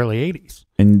place in the early 80s.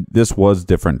 And this was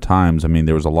different times. I mean,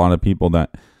 there was a lot of people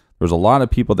that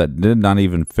did not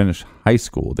even finish high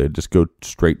school. They'd just go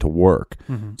straight to work.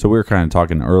 So we were kind of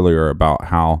talking earlier about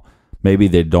how maybe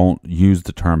they don't use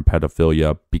the term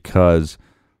pedophilia because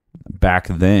back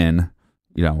then,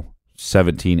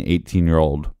 17,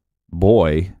 18-year-old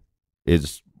boy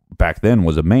back then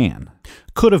was a man.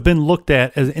 Could have been looked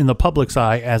at as in the public's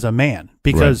eye as a man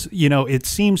because, it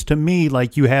seems to me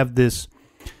like you have this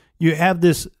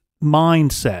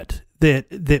mindset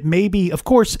that maybe, of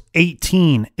course,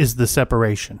 18 is the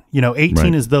separation.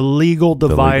 18 is the legal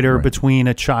divider between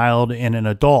a child and an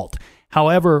adult.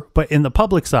 However, but in the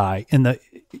public's eye, in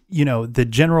the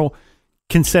general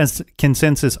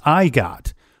consensus I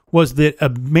got was that a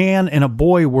man and a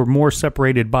boy were more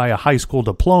separated by a high school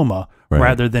diploma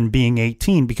rather than being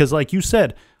 18. Because like you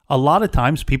said, a lot of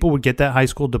times people would get that high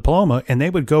school diploma and they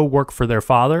would go work for their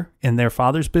father in their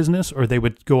father's business, or they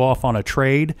would go off on a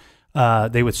trade.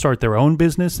 They would start their own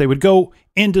business. They would go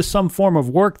into some form of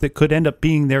work that could end up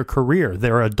being their career,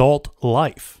 their adult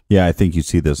life. Yeah, I think you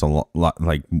see this a lot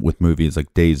like with movies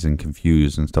like Dazed and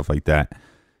Confused and stuff like that.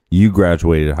 You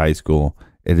graduated high school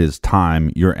it is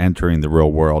time. You're entering the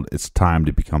real world. It's time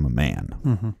to become a man.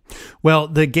 Mm-hmm. Well,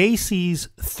 the Gacys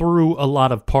threw a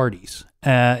lot of parties.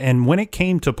 And when it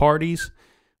came to parties,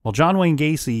 well, John Wayne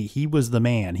Gacy, he was the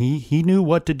man. He knew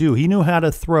what to do. He knew how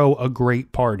to throw a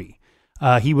great party.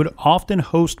 He would often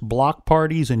host block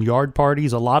parties and yard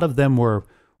parties. A lot of them were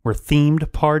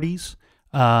themed parties.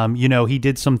 He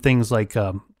did some things like,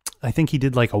 I think he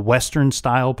did like a Western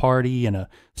style party and a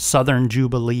Southern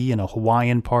Jubilee and a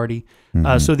Hawaiian party.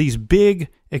 So these big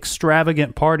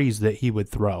extravagant parties that he would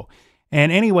throw.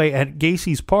 And anyway, at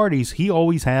Gacy's parties, he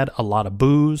always had a lot of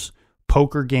booze,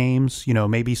 poker games,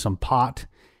 maybe some pot.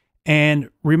 And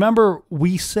remember,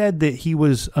 we said that he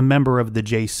was a member of the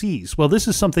JCs. Well, this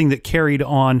is something that carried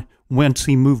on once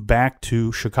he moved back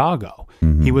to Chicago.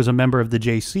 He was a member of the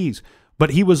JCs, but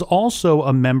he was also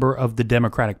a member of the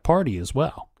Democratic Party as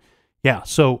well. Yeah,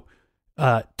 so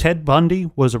Ted Bundy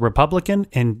was a Republican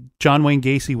and John Wayne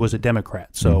Gacy was a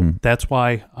Democrat. So that's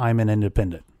why I'm an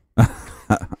independent.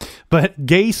 But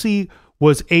Gacy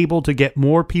was able to get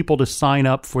more people to sign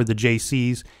up for the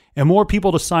JCs and more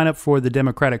people to sign up for the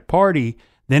Democratic Party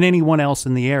than anyone else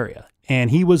in the area. And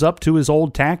he was up to his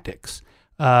old tactics.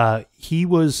 He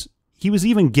was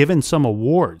even given some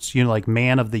awards, like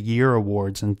Man of the Year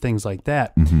awards and things like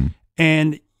that.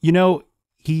 And,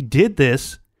 he did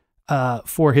this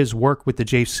for his work with the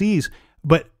JCs,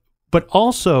 but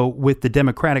also with the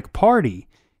Democratic Party.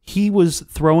 He was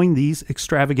throwing these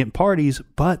extravagant parties,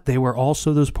 but they were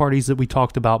also those parties that we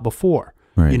talked about before.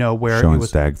 Right. Where showing it was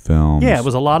stag films. Yeah, it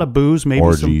was a lot of booze, maybe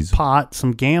orgies. Some pot,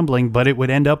 some gambling, but it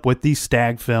would end up with these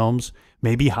stag films,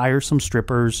 maybe hire some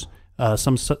strippers,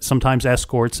 sometimes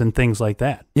escorts and things like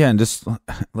that. Yeah, and just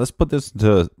let's put this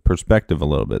into perspective a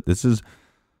little bit. This is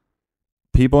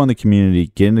people in the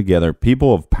community getting together,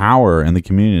 people of power in the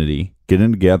community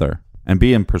getting together and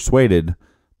being persuaded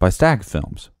by stag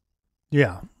films.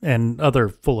 Yeah, and other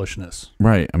foolishness.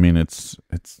 Right. I mean, it's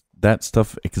that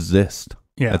stuff exists.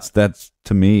 Yeah, that's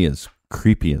to me is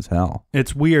creepy as hell.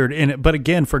 It's weird, but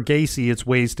again, for Gacy, it's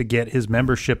ways to get his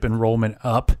membership enrollment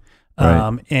up.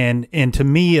 Right. And to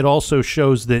me, it also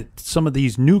shows that some of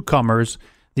these newcomers,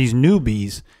 these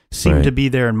newbies, seem to be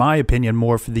there, in my opinion,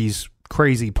 more for these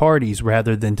crazy parties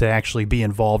rather than to actually be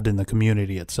involved in the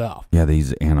community itself. Yeah,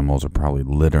 these animals are probably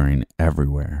littering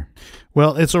everywhere.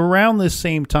 Well, it's around this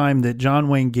same time that John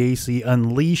Wayne Gacy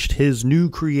unleashed his new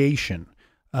creation,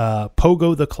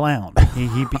 Pogo the Clown.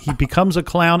 He becomes a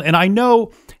clown, and I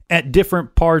know at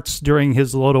different parts during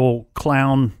his little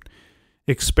clown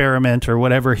experiment or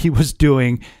whatever he was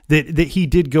doing that he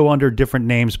did go under different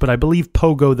names, but I believe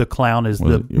Pogo the Clown is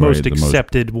the most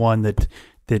accepted one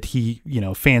that he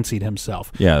fancied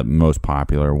himself. Yeah, most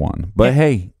popular one. But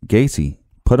hey, Gacy,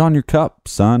 put on your cup,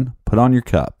 son. Put on your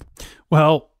cup.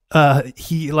 Well,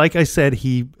 like I said,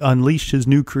 he unleashed his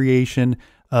new creation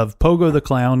of Pogo the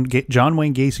Clown. John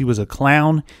Wayne Gacy was a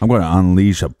clown. I'm going to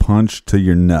unleash a punch to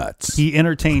your nuts. He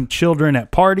entertained children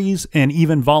at parties and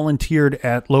even volunteered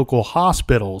at local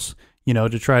hospitals,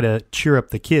 to try to cheer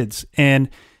up the kids. And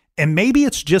maybe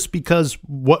it's just because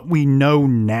what we know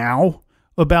now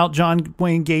about John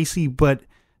Wayne Gacy, but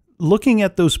looking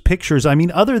at those pictures, I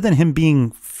mean, other than him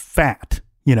being fat,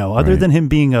 other than him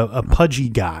being a pudgy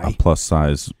guy, a plus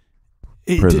size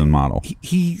prison model,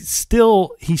 he's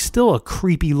still a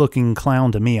creepy looking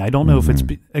clown to me. I don't know if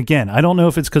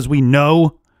it's because we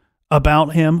know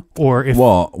about him or if.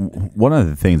 Well, one of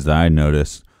the things that I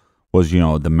noticed was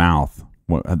the mouth,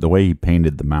 the way he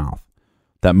painted the mouth.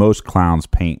 That most clowns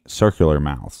paint circular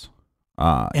mouths,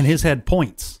 and his had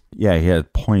points. Yeah, he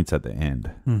had points at the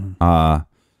end.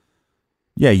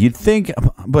 Yeah, you'd think,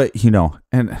 but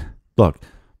and look,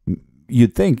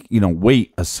 you'd think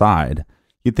weight aside.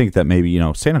 You'd think that maybe,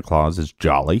 Santa Claus is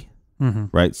jolly,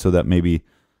 right? So that maybe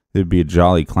there'd be a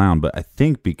jolly clown. But I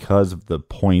think because of the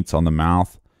points on the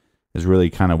mouth is really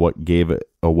kind of what gave it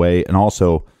away. And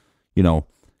also,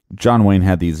 John Wayne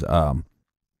had these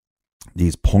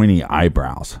pointy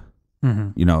eyebrows,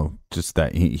 just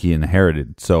that he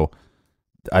inherited. So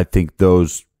I think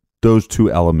those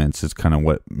two elements is kind of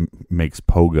what makes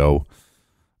Pogo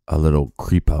a little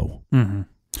creepo.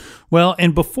 Well,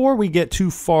 and before we get too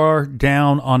far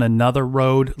down on another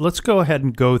road, let's go ahead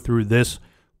and go through this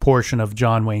portion of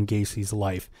John Wayne Gacy's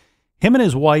life. Him and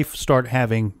his wife start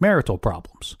having marital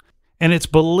problems. And it's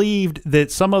believed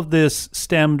that some of this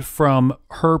stemmed from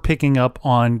her picking up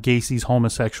on Gacy's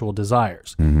homosexual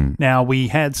desires. Now, we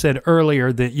had said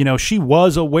earlier that, she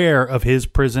was aware of his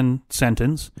prison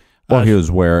sentence. Well, she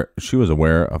was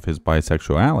aware of his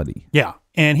bisexuality. Yeah.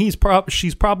 And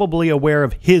she's probably aware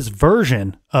of his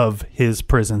version of his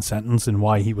prison sentence and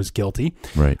why he was guilty.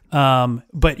 Right.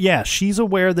 But yeah, she's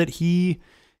aware that he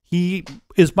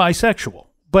is bisexual.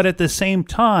 But at the same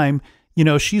time, you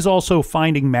know, she's also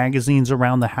finding magazines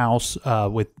around the house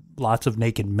with lots of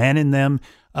naked men in them,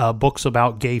 books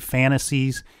about gay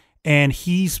fantasies. And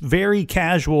he's very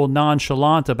casual,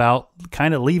 nonchalant about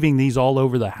kind of leaving these all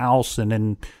over the house and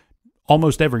in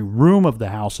almost every room of the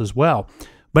house as well.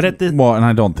 But and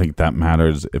I don't think that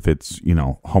matters if it's, you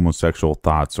know, homosexual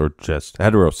thoughts or just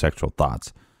heterosexual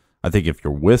thoughts. I think if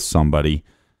you're with somebody,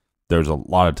 there's a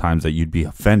lot of times that you'd be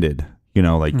offended, you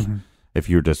know, like if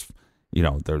you're just, you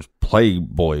know, there's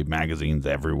Playboy magazines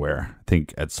everywhere. I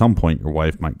think at some point your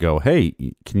wife might go, hey,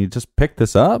 can you just pick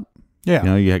this up? Yeah. You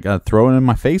know, you got to throw it in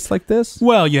my face like this?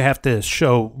 Well, you have to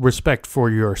show respect for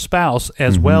your spouse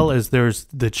as well as there's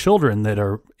the children that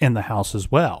are in the house as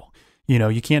well. You know,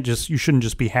 you shouldn't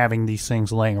just be having these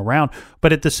things laying around.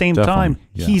 But at the same time,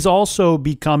 he's also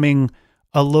becoming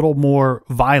a little more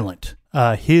violent.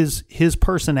 His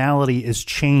personality is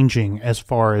changing as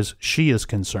far as she is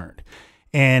concerned.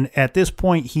 And at this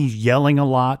point, he's yelling a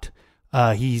lot.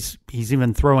 He's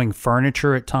even throwing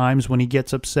furniture at times when he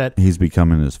gets upset. He's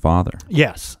becoming his father.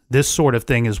 Yes, this sort of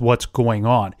thing is what's going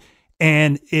on.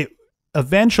 And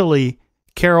eventually,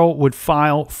 Carol would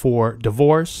file for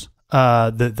divorce.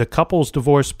 The couple's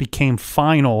divorce became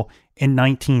final in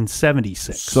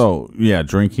 1976. So, yeah,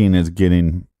 drinking is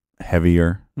getting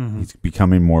heavier. He's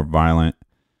becoming more violent.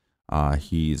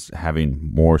 He's having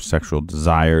more sexual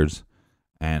desires.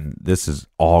 And this is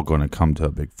all going to come to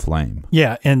a big flame.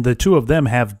 Yeah, and the two of them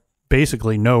have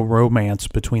basically no romance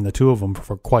between the two of them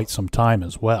for quite some time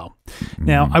as well.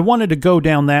 Now, I wanted to go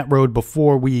down that road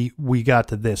before we got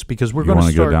to this because we're going to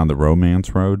start... You want to go down the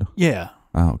romance road? Yeah.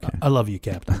 Oh, okay. I love you,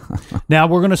 Captain. Now,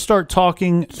 we're going to start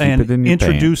talking and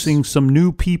introducing some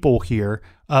new people here,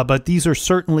 but these are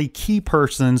certainly key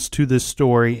persons to this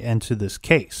story and to this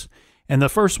case. And the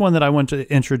first one that I want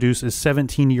to introduce is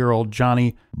 17-year-old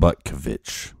Johnny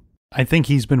Butkovich. I think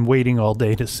he's been waiting all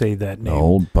day to say that name.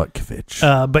 Old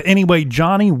Butkovich. But anyway,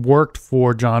 Johnny worked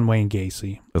for John Wayne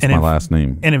Gacy. That's my last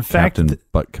name. And in fact, Captain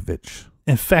Butkovich.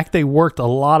 In fact, they worked a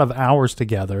lot of hours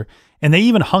together, and they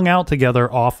even hung out together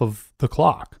off of the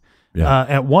clock. Yeah.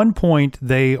 At one point,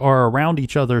 they are around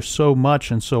each other so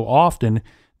much and so often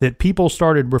that people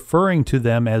started referring to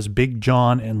them as Big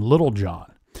John and Little John.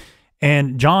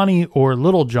 And Johnny, or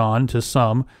Little John to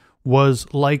some,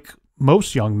 was like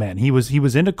most young men. He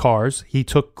was into cars. He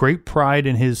took great pride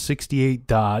in his 68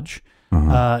 Dodge.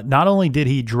 Not only did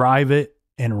he drive it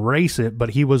and race it,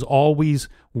 but he was always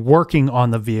working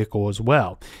on the vehicle as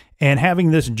well. And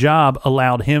having this job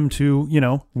allowed him to, you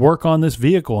know, work on this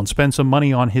vehicle and spend some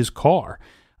money on his car.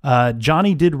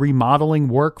 Johnny did remodeling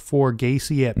work for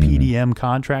Gacy at PDM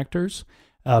Contractors.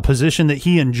 A position that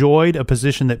he enjoyed, a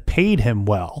position that paid him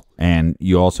well. And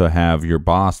you also have your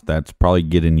boss that's probably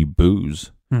getting you booze,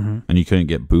 and you couldn't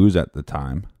get booze at the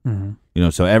time. You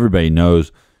know, so everybody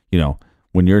knows, you know,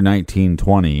 when you're 19,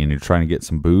 20 and you're trying to get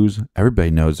some booze, everybody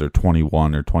knows their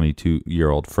 21 or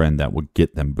 22-year-old friend that would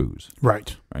get them booze.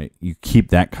 Right. Right. You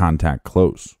keep that contact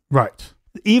close. Right.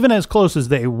 Even as close as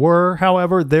they were,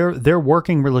 however, their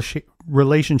working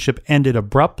relationship ended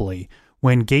abruptly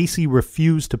when Gacy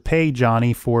refused to pay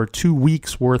Johnny for 2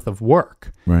 weeks' worth of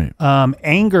work. Right.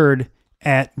 Angered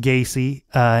at Gacy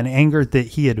and angered that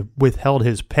he had withheld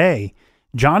his pay,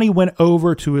 Johnny went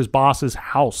over to his boss's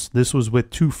house. This was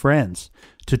with two friends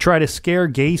to try to scare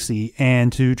Gacy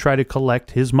and to try to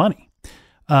collect his money.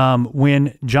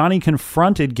 When Johnny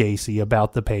confronted Gacy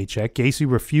about the paycheck, Gacy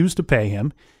refused to pay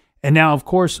him. And now, of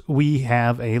course, we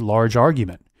have a large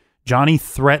argument. Johnny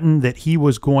threatened that he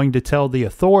was going to tell the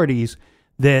authorities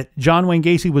that John Wayne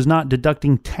Gacy was not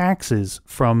deducting taxes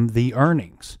from the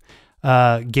earnings.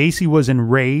 Gacy was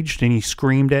enraged and he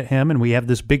screamed at him, and we have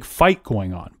this big fight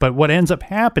going on. But what ends up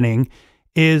happening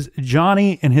is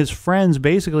Johnny and his friends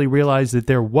basically realized that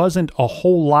there wasn't a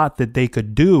whole lot that they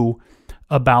could do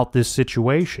about this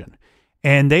situation.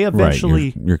 And they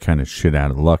eventually... Right. You're kind of shit out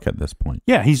of luck at this point.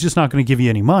 Yeah, he's just not going to give you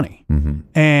any money.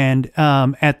 And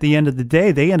at the end of the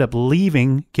day, they end up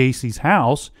leaving Gacy's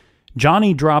house.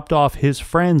 Johnny dropped off his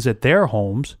friends at their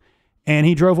homes, and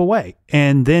he drove away.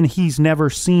 And then he's never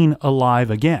seen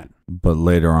alive again. But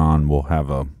later on, we'll have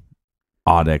a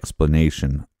odd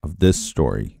explanation of this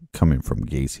story coming from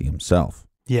Gacy himself.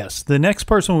 Yes. The next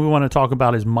person we want to talk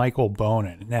about is Michael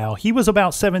Bonin. Now, he was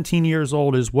about 17 years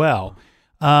old as well.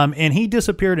 And he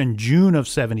disappeared in June of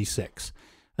 76.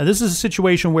 Now, this is a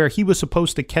situation where he was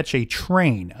supposed to catch a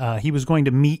train. He was going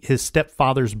to meet his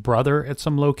stepfather's brother at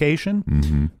some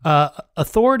location.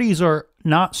 Authorities are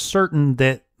not certain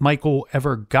that Michael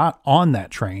ever got on that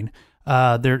train,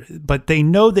 but they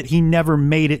know that he never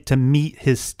made it to meet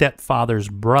his stepfather's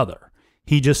brother.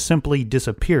 He just simply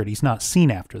disappeared. He's not seen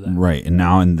after that. Right, and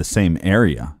now in the same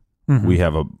area, we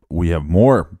have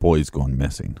more boys going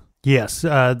missing. Yes,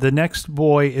 the next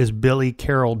boy is Billy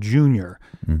Carroll Jr.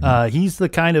 He's the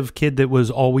kind of kid that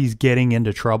was always getting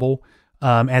into trouble.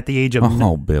 At the age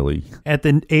of Billy. At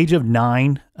the age of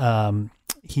 9,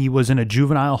 he was in a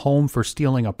juvenile home for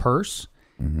stealing a purse.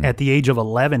 At the age of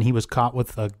 11, he was caught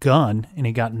with a gun, and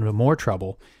he got into more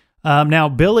trouble. Now,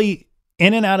 Billy,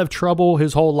 in and out of trouble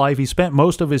his whole life, he spent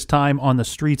most of his time on the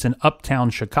streets in uptown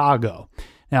Chicago.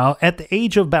 Now, at the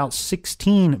age of about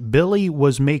 16, Billy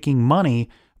was making money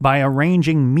by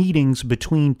arranging meetings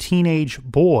between teenage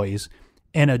boys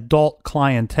and adult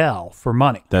clientele for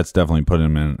money. That's definitely put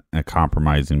him in a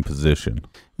compromising position.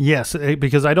 Yes,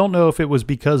 because I don't know if it was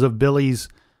because of Billy's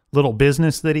little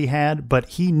business that he had, but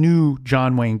he knew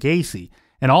John Wayne Gacy.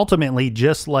 And ultimately,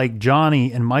 just like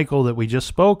Johnny and Michael that we just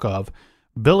spoke of,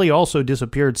 Billy also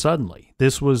disappeared suddenly.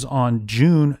 This was on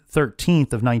June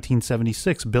 13th of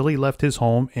 1976. Billy left his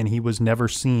home, and he was never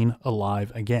seen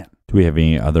alive again. Do we have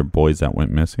any other boys that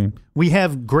went missing? We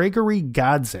have Gregory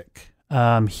Godzik.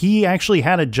 He actually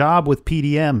had a job with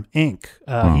PDM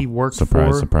Inc. He worked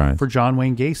for John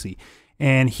Wayne Gacy.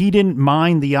 And he didn't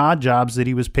mind the odd jobs that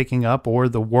he was picking up or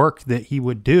the work that he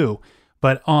would do.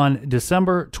 But on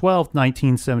December 12th,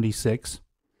 1976,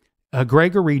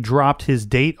 Gregory dropped his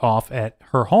date off at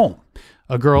her home,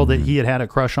 a girl that he had a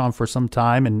crush on for some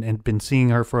time and been seeing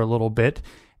her for a little bit.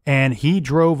 And he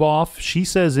drove off, she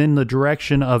says, in the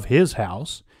direction of his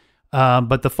house.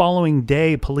 But the following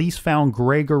day, police found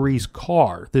Gregory's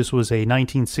car. This was a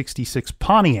 1966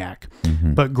 Pontiac,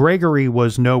 but Gregory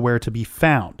was nowhere to be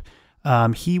found.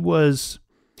 He was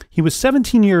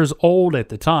 17 years old at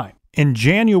the time. In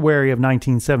January of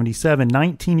 1977,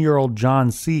 19-year-old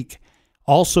John Seek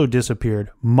also disappeared,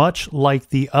 much like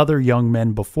the other young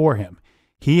men before him.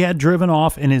 He had driven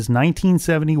off in his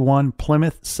 1971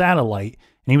 Plymouth Satellite,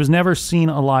 and he was never seen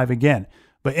alive again.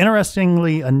 But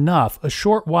interestingly enough, a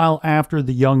short while after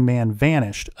the young man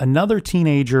vanished, another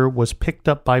teenager was picked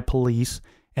up by police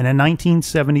in a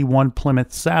 1971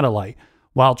 Plymouth Satellite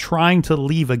while trying to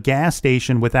leave a gas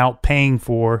station without paying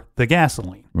for the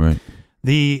gasoline. Right.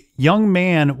 The young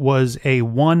man was a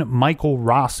one Michael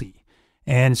Rossi,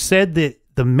 and said that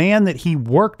the man that he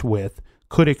worked with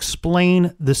could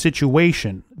explain the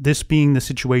situation, this being the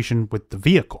situation with the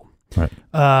vehicle. Right.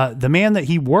 The man that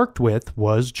he worked with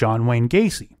was John Wayne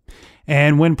Gacy.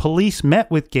 And when police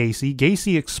met with Gacy,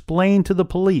 Gacy explained to the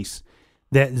police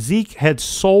that Zeke had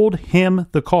sold him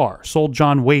the car, sold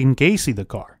John Wayne Gacy the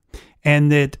car,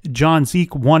 and that John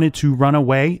Zeke wanted to run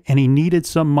away and he needed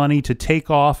some money to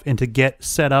take off and to get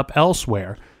set up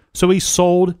elsewhere. So he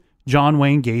sold John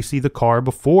Wayne Gacy the car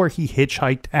before he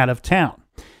hitchhiked out of town.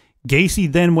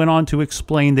 Gacy then went on to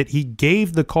explain that he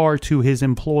gave the car to his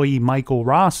employee Michael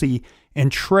Rossi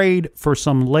in trade for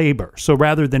some labor. So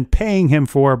rather than paying him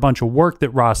for a bunch of work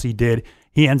that Rossi did,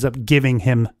 he ends up giving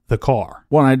him the car.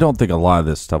 Well, I don't think a lot of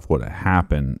this stuff would have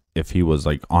happened if he was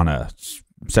like on a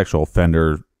sexual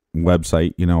offender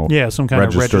website, you know. Yeah, some kind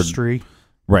of registry.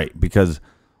 Right, because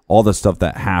all the stuff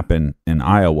that happened in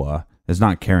Iowa is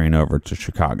not carrying over to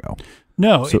Chicago.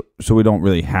 No. So we don't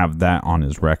really have that on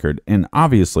his record. And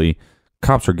obviously,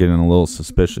 cops are getting a little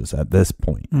suspicious at this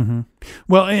point.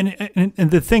 Well, and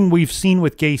the thing we've seen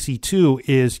with Gacy, too,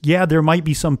 is, yeah, there might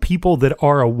be some people that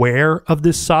are aware of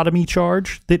this sodomy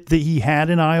charge that he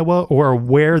had in Iowa, or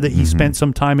aware that he spent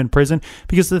some time in prison.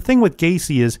 Because the thing with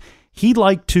Gacy is he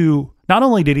liked to, not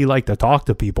only did he like to talk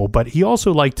to people, but he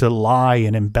also liked to lie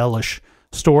and embellish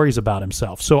stories about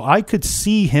himself. So I could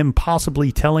see him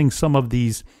possibly telling some of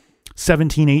these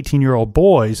 17, 18-year-old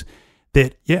boys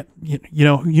that, yeah, you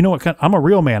know what, I'm a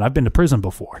real man. I've been to prison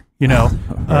before, you know.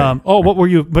 Right. What were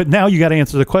you? But now you got to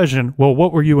answer the question, well,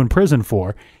 what were you in prison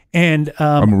for? And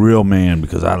I'm a real man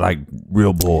because I like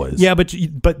real boys. Yeah,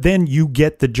 but then you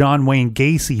get the John Wayne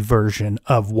Gacy version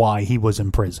of why he was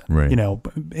in prison. Right. You know,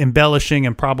 embellishing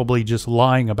and probably just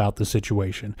lying about the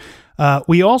situation.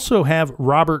 We also have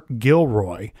Robert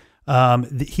Gilroy.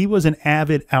 He was an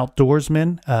avid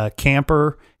outdoorsman,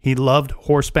 camper. He loved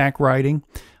horseback riding.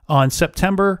 On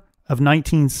September of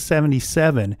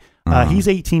 1977, he's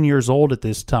 18 years old at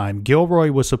this time.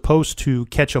 Gilroy was supposed to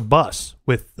catch a bus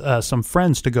with some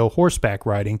friends to go horseback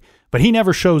riding, but he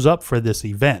never shows up for this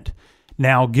event.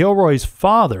 Now, Gilroy's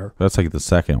father... That's like the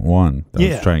second one that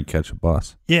was trying to catch a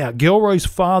bus. Yeah, Gilroy's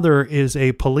father is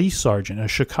a police sergeant, a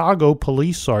Chicago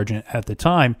police sergeant at the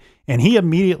time, and he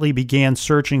immediately began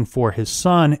searching for his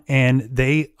son, and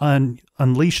they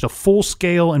unleashed a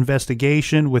full-scale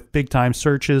investigation with big-time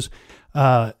searches.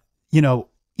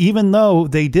 Even though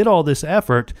they did all this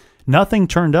effort, nothing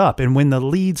turned up, and when the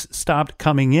leads stopped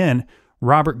coming in,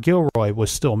 Robert Gilroy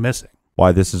was still missing.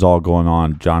 While this is all going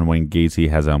on, John Wayne Gacy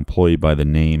has an employee by the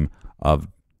name of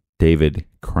David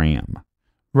Cram.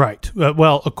 Right.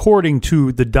 Well, according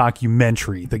to the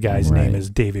documentary, the guy's name is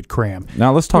David Cram.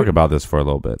 Now, let's talk about this for a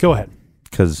little bit. Go ahead.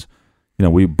 Because,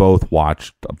 we both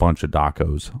watched a bunch of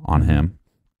docos on him.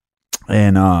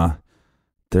 And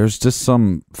there's just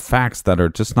some facts that are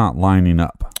just not lining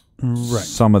up. Right.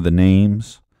 Some of the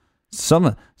names, some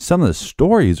of the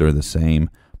stories are the same,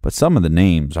 but some of the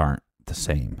names aren't the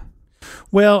same.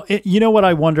 Well, you know what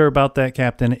I wonder about that,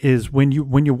 Captain, is when you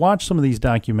watch some of these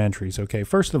documentaries, okay,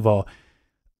 first of all,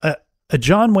 a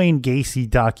John Wayne Gacy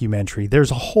documentary,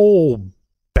 there's a whole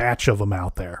batch of them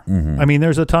out there. I mean,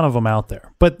 there's a ton of them out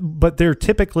there. But they're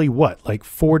typically what, like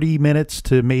 40 minutes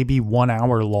to maybe 1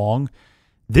 hour long?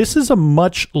 This is a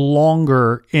much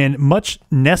longer and much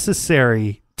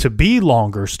necessary to be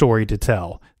longer story to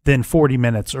tell than 40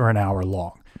 minutes or an hour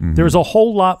long. There's a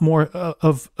whole lot more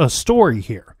of a story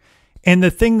here. And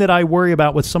the thing that I worry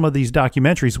about with some of these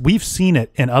documentaries, we've seen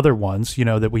it in other ones,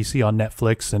 that we see on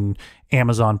Netflix and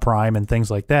Amazon Prime and things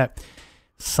like that.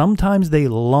 Sometimes they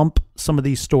lump some of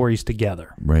these stories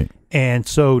together. Right. And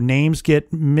so names get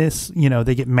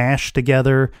they get mashed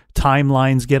together.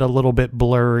 Timelines get a little bit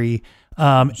blurry.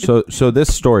 So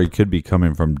this story could be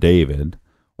coming from David,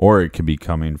 or it could be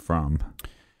coming from...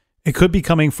 It could be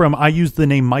coming from, I used the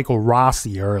name Michael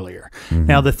Rossi earlier.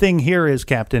 Now, the thing here is,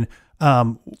 Captain,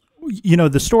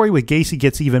 the story with Gacy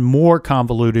gets even more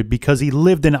convoluted because he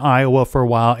lived in Iowa for a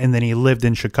while and then he lived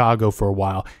in Chicago for a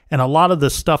while. And a lot of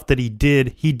the stuff that he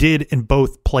did in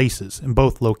both places, in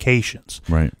both locations.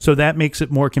 Right. So that makes it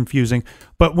more confusing.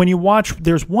 But when you watch,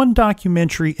 there's one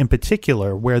documentary in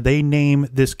particular where they name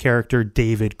this character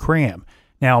David Cram.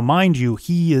 Now, mind you,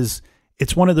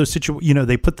 it's one of those situations,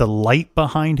 they put the light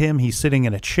behind him. He's sitting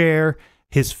in a chair.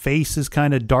 His face is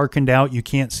kind of darkened out. You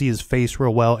can't see his face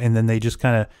real well. And then they just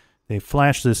they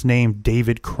flash this name,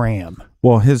 David Cram.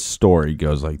 Well, his story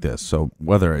goes like this. So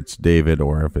whether it's David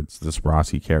or if it's this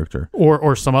Rossi character.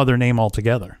 Or some other name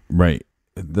altogether. Right.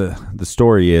 The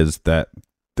story is that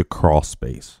the crawl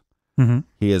space.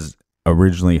 He is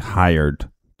originally hired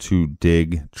to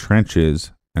dig trenches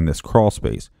in this crawl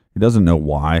space. He doesn't know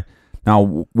why.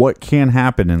 Now, what can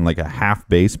happen in like a half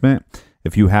basement,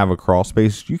 if you have a crawl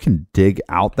space, you can dig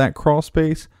out that crawl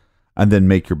space and then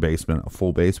make your basement a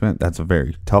full basement. That's a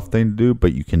very tough thing to do,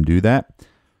 but you can do that.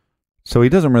 So he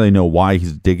doesn't really know why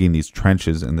he's digging these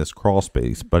trenches in this crawl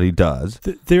space, but he does.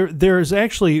 There's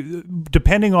actually,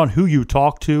 depending on who you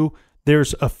talk to,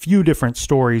 there's a few different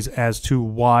stories as to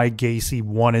why Gacy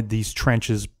wanted these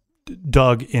trenches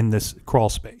dug in this crawl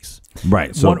space.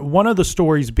 Right. So one of the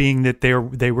stories being that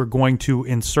they were going to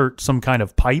insert some kind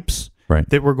of pipes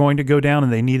that were going to go down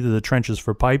and they needed the trenches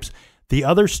for pipes. The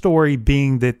other story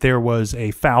being that there was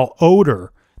a foul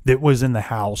odor that was in the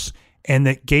house and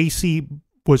that Gacy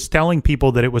was telling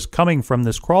people that it was coming from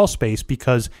this crawl space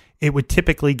because it would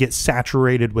typically get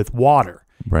saturated with water.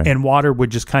 Right. And water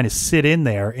would just kind of sit in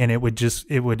there and it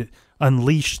would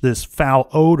unleash this foul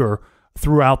odor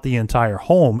throughout the entire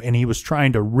home, and he was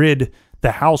trying to rid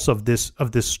the house of this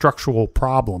structural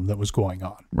problem that was going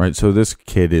on. Right. So this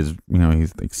kid is,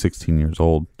 he's like 16 years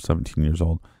old, 17 years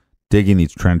old, digging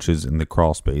these trenches in the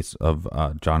crawl space of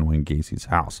John Wayne Gacy's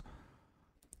house.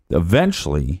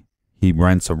 Eventually, he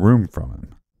rents a room from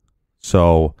him.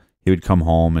 So he would come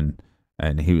home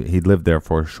and he lived there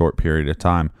for a short period of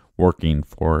time, working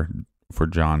for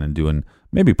John and doing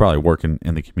maybe probably working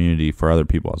in the community for other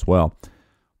people as well.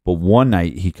 But one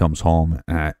night he comes home,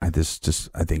 and I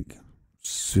think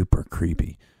super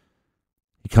creepy.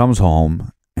 He comes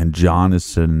home, and John is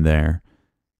sitting there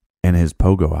in his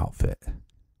pogo outfit,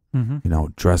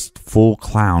 dressed full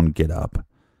clown get up,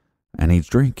 and he's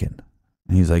drinking.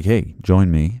 And he's like, "Hey,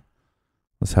 join me.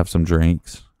 Let's have some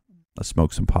drinks. Let's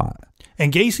smoke some pot."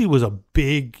 And Gacy was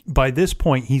by this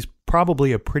point, he's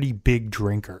probably a pretty big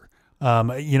drinker.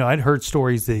 I'd heard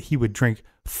stories that he would drink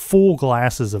full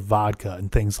glasses of vodka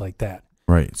and things like that.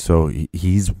 Right. So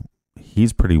he's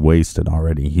pretty wasted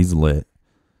already. He's lit.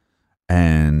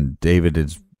 And David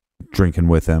is drinking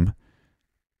with him.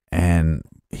 And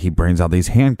he brings out these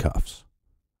handcuffs.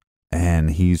 And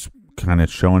he's kind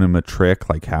of showing him a trick,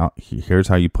 like here's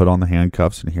how you put on the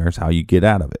handcuffs and here's how you get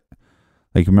out of it.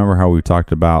 Like, remember how we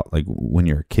talked about, like, when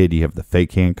you're a kid, you have the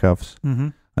fake handcuffs,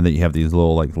 and then you have these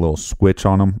little switch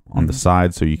on them on the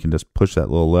side, so you can just push that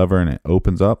little lever and it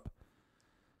opens up.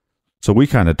 So we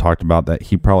kind of talked about that.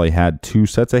 He probably had 2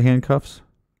 sets of handcuffs,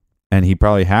 and he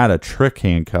probably had a trick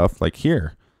handcuff. Like,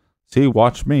 here, see,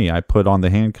 watch me. I put on the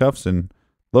handcuffs, and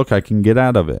look, I can get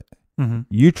out of it.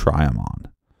 You try them on.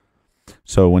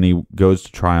 So when he goes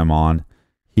to try them on,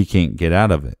 he can't get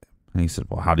out of it. And he said,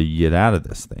 well, how do you get out of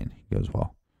this thing? He goes,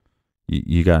 well,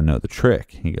 you got to know the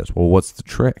trick. He goes, well, what's the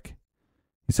trick?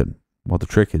 He said, well, the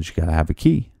trick is you got to have a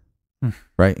key.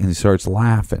 Right? And he starts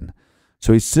laughing.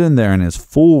 So he's sitting there in his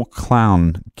full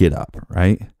clown get up,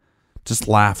 right? Just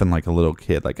laughing like a little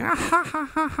kid, like, ah, ha, ha,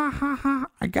 ha, ha, ha, ha.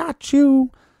 I got you.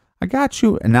 I got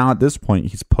you. And now at this point,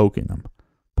 he's poking him.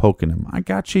 I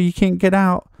got you. You can't get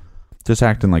out. Just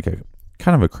acting like a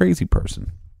kind of a crazy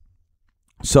person.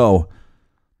 So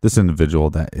this individual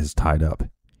that is tied up,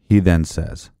 he then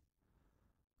says,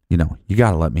 you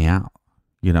got to let me out,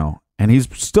 and he's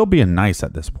still being nice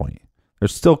at this point. They're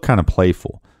still kind of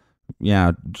playful.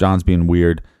 Yeah, John's being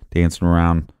weird, dancing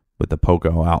around with the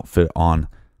Poco outfit on.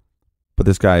 But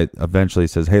this guy eventually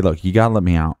says, hey, look, you got to let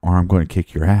me out or I'm going to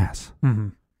kick your ass.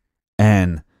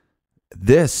 And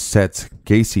this sets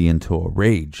Gacy into a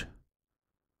rage,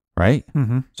 right?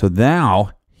 So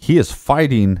now he is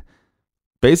fighting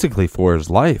basically for his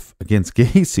life against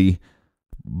Gacy,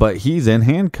 but he's in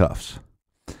handcuffs.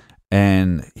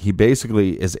 And he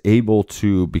basically is able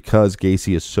to, because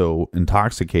Gacy is so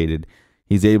intoxicated,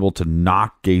 he's able to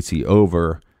knock Gacy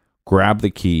over, grab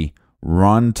the key,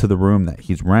 run to the room that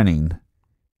he's renting,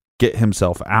 get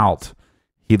himself out.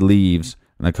 He leaves,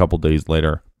 and a couple days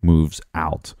later moves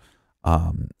out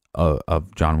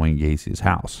of John Wayne Gacy's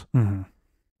house.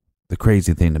 The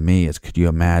crazy thing to me is, could you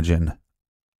imagine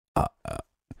a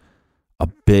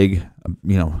big,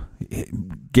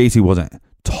 Gacy wasn't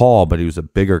tall, but he was a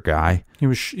bigger guy. He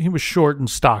was short and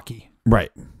stocky.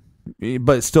 Right.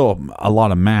 But still a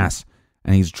lot of mass.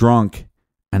 And he's drunk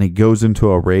and he goes into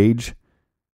a rage.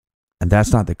 And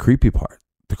that's not the creepy part.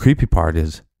 The creepy part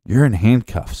is you're in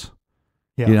handcuffs.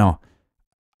 Yeah.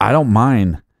 I don't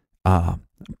mind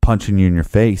punching you in your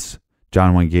face,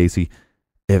 John Wayne Gacy.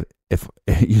 If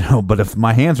but if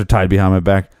my hands are tied behind my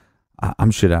back, I'm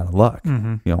shit out of luck.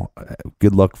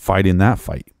 Good luck fighting that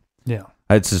fight. Yeah.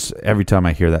 It's just, every time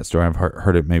I hear that story, I've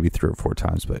heard it maybe 3 or 4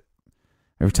 times, but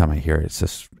every time I hear it,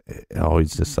 it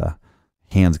always just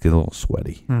hands get a little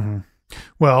sweaty.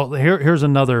 Well, here's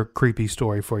another creepy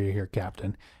story for you here,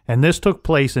 Captain. And this took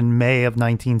place in May of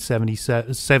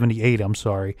 1978,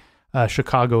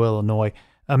 Chicago, Illinois.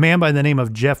 A man by the name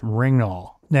of Jeff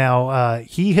Ringnall. Now,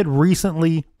 he had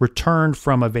recently returned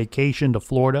from a vacation to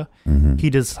Florida. He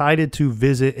decided to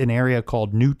visit an area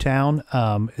called Newtown.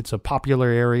 It's a popular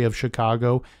area of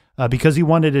Chicago because he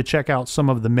wanted to check out some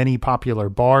of the many popular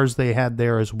bars they had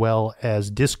there, as well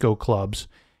as disco clubs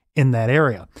in that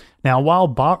area. Now, while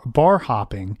bar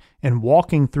hopping and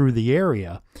walking through the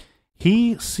area,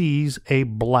 he sees a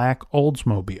black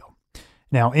Oldsmobile.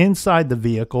 Now, inside the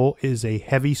vehicle is a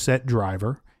heavy-set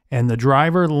driver, and the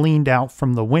driver leaned out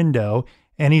from the window,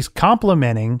 and he's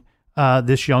complimenting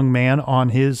this young man on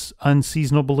his how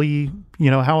unseasonably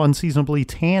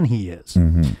tan he is.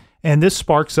 And this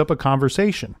sparks up a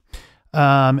conversation.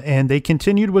 And they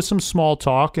continued with some small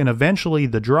talk, and eventually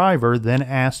the driver then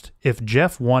asked if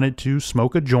Jeff wanted to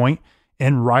smoke a joint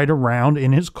and ride around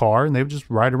in his car, and they would just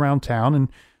ride around town and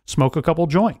smoke a couple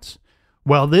joints.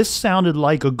 Well, this sounded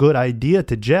like a good idea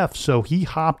to Jeff, so he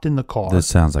hopped in the car. This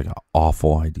sounds like an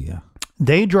awful idea.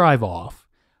 They drive off.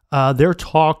 They're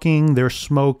talking, they're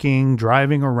smoking,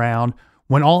 driving around,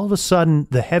 when all of a sudden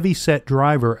the heavy-set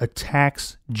driver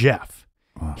attacks Jeff.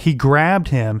 Wow. He grabbed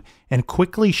him and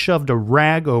quickly shoved a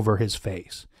rag over his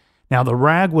face. Now, the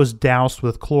rag was doused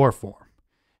with chloroform.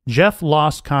 Jeff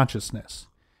lost consciousness.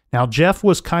 Now, Jeff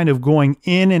was kind of going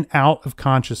in and out of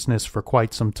consciousness for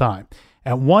quite some time.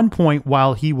 At one point,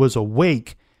 while he was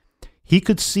awake, he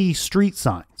could see street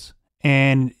signs,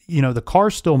 and, the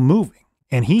car's still moving.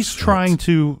 And he's trying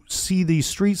to see these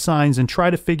street signs and try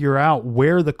to figure out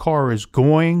where the car is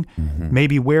going,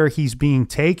 maybe where he's being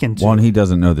taken to. Well, and he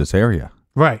doesn't know this area.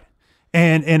 Right.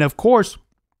 And of course,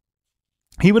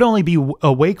 he would only be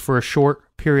awake for a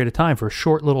short period of time, for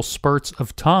short little spurts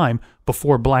of time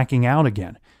before blacking out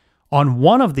again. On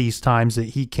one of these times that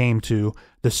he came to,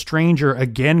 the stranger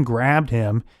again grabbed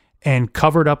him and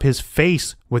covered up his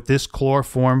face with this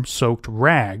chloroform-soaked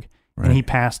rag, and he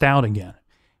passed out again.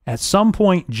 At some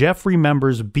point, Jeff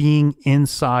remembers being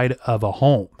inside of a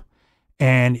home,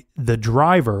 and the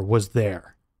driver was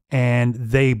there, and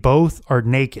they both are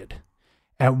naked.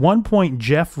 At one point,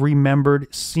 Jeff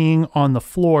remembered seeing on the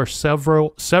floor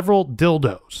several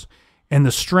dildos, and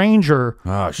the stranger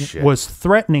was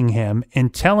threatening him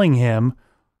and telling him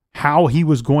how he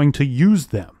was going to use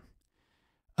them.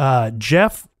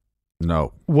 Jeff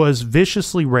was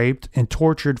viciously raped and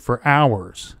tortured for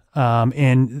hours,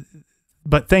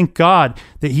 but thank God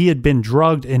that he had been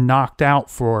drugged and knocked out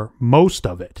for most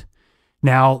of it.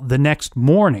 Now, the next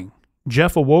morning,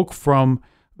 Jeff awoke from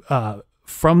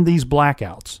these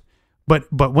blackouts,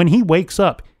 but when he wakes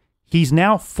up, he's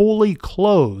now fully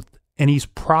clothed and he's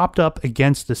propped up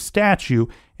against a statue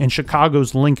in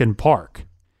Chicago's Lincoln Park.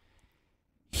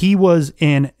 He was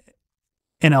in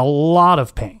a lot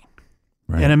of pain,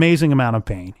 an amazing amount of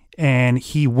pain, and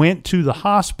he went to the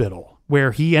hospital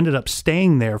where he ended up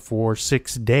staying there for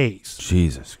 6 days.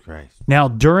 Jesus Christ. Now,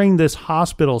 during this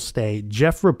hospital stay,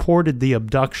 Jeff reported the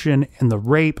abduction and the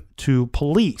rape to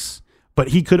police, but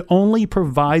he could only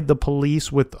provide the police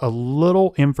with a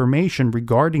little information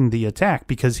regarding the attack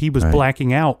because he was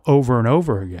blacking out over and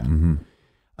over again.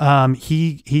 Mm-hmm.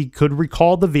 He could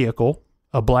recall the vehicle,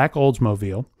 a black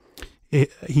Oldsmobile.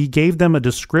 He gave them a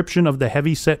description of the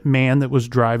heavyset man that was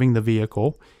driving the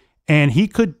vehicle, and he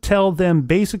could tell them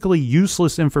basically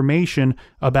useless information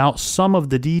about some of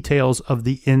the details of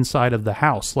the inside of the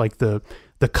house, like the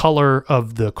color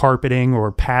of the carpeting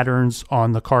or patterns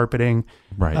on the carpeting.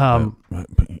 Right.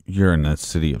 You're in the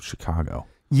city of Chicago.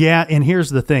 Yeah, and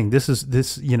here's the thing.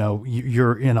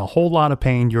 You're in a whole lot of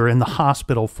pain. You're in the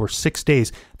hospital for 6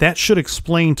 days. That should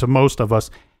explain to most of us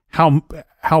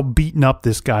how beaten up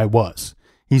this guy was.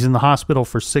 He's in the hospital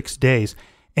for 6 days,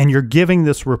 and you're giving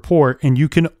this report, and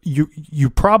you're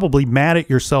probably mad at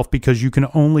yourself because you can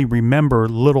only remember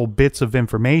little bits of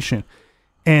information.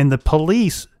 And the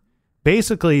police,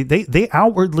 basically, they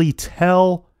outwardly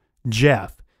tell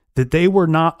Jeff that they were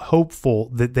not hopeful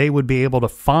that they would be able to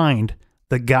find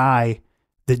the guy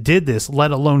that did this,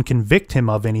 let alone convict him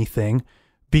of anything,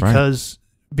 because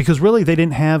really they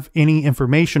didn't have any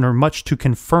information or much to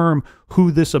confirm who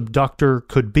this abductor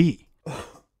could be.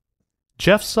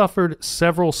 Jeff suffered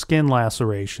several skin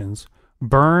lacerations,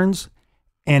 burns,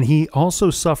 and he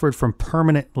also suffered from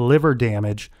permanent liver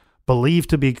damage believed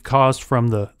to be caused from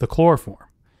the chloroform.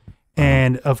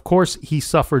 And of course, he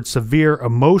suffered severe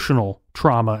emotional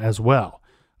trauma as well.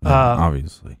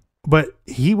 Obviously. But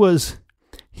he was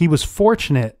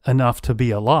fortunate enough to be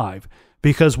alive,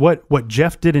 because what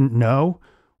Jeff didn't know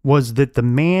was that the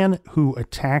man who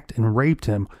attacked and raped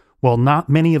him, well, not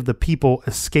many of the people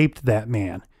escaped that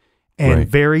man, and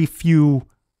very few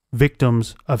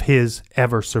victims of his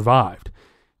ever survived.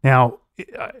 Now,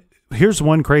 here's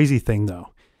one crazy thing, though.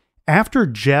 After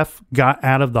Jeff got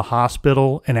out of the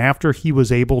hospital and after he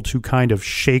was able to kind of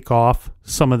shake off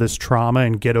some of this trauma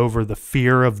and get over the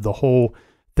fear of the whole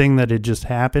thing that had just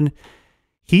happened,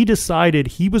 he decided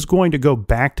he was going to go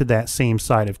back to that same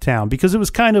side of town because it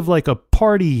was kind of like a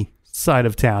party side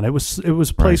of town. It was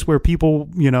a place where people,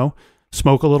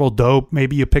 smoke a little dope.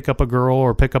 Maybe you pick up a girl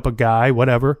or pick up a guy,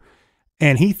 whatever.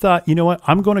 And he thought, you know what?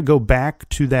 I'm going to go back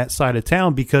to that side of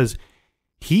town because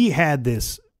he had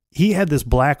this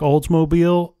black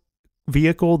Oldsmobile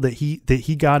vehicle that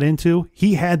he got into.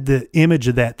 He had the image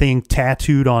of that thing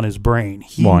tattooed on his brain.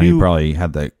 He probably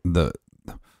had the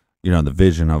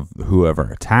vision of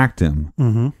whoever attacked him.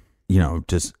 Mm-hmm.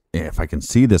 Just if I can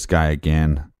see this guy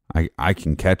again, I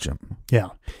can catch him. Yeah.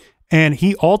 And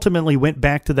he ultimately went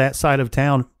back to that side of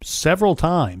town several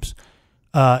times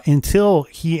until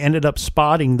he ended up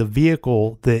spotting the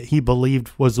vehicle that he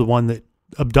believed was the one that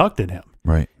abducted him.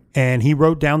 Right. And he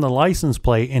wrote down the license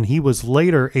plate, and he was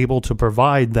later able to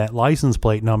provide that license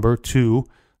plate number to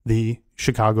the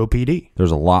Chicago PD.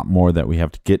 There's a lot more that we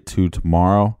have to get to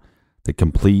tomorrow. The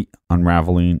complete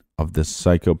unraveling of this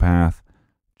psychopath,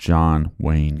 John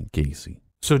Wayne Gacy.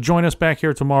 So join us back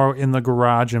here tomorrow in the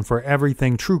garage, and for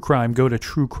everything true crime, go to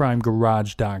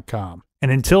truecrimegarage.com.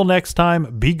 And until next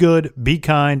time, be good, be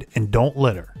kind, and don't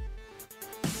litter.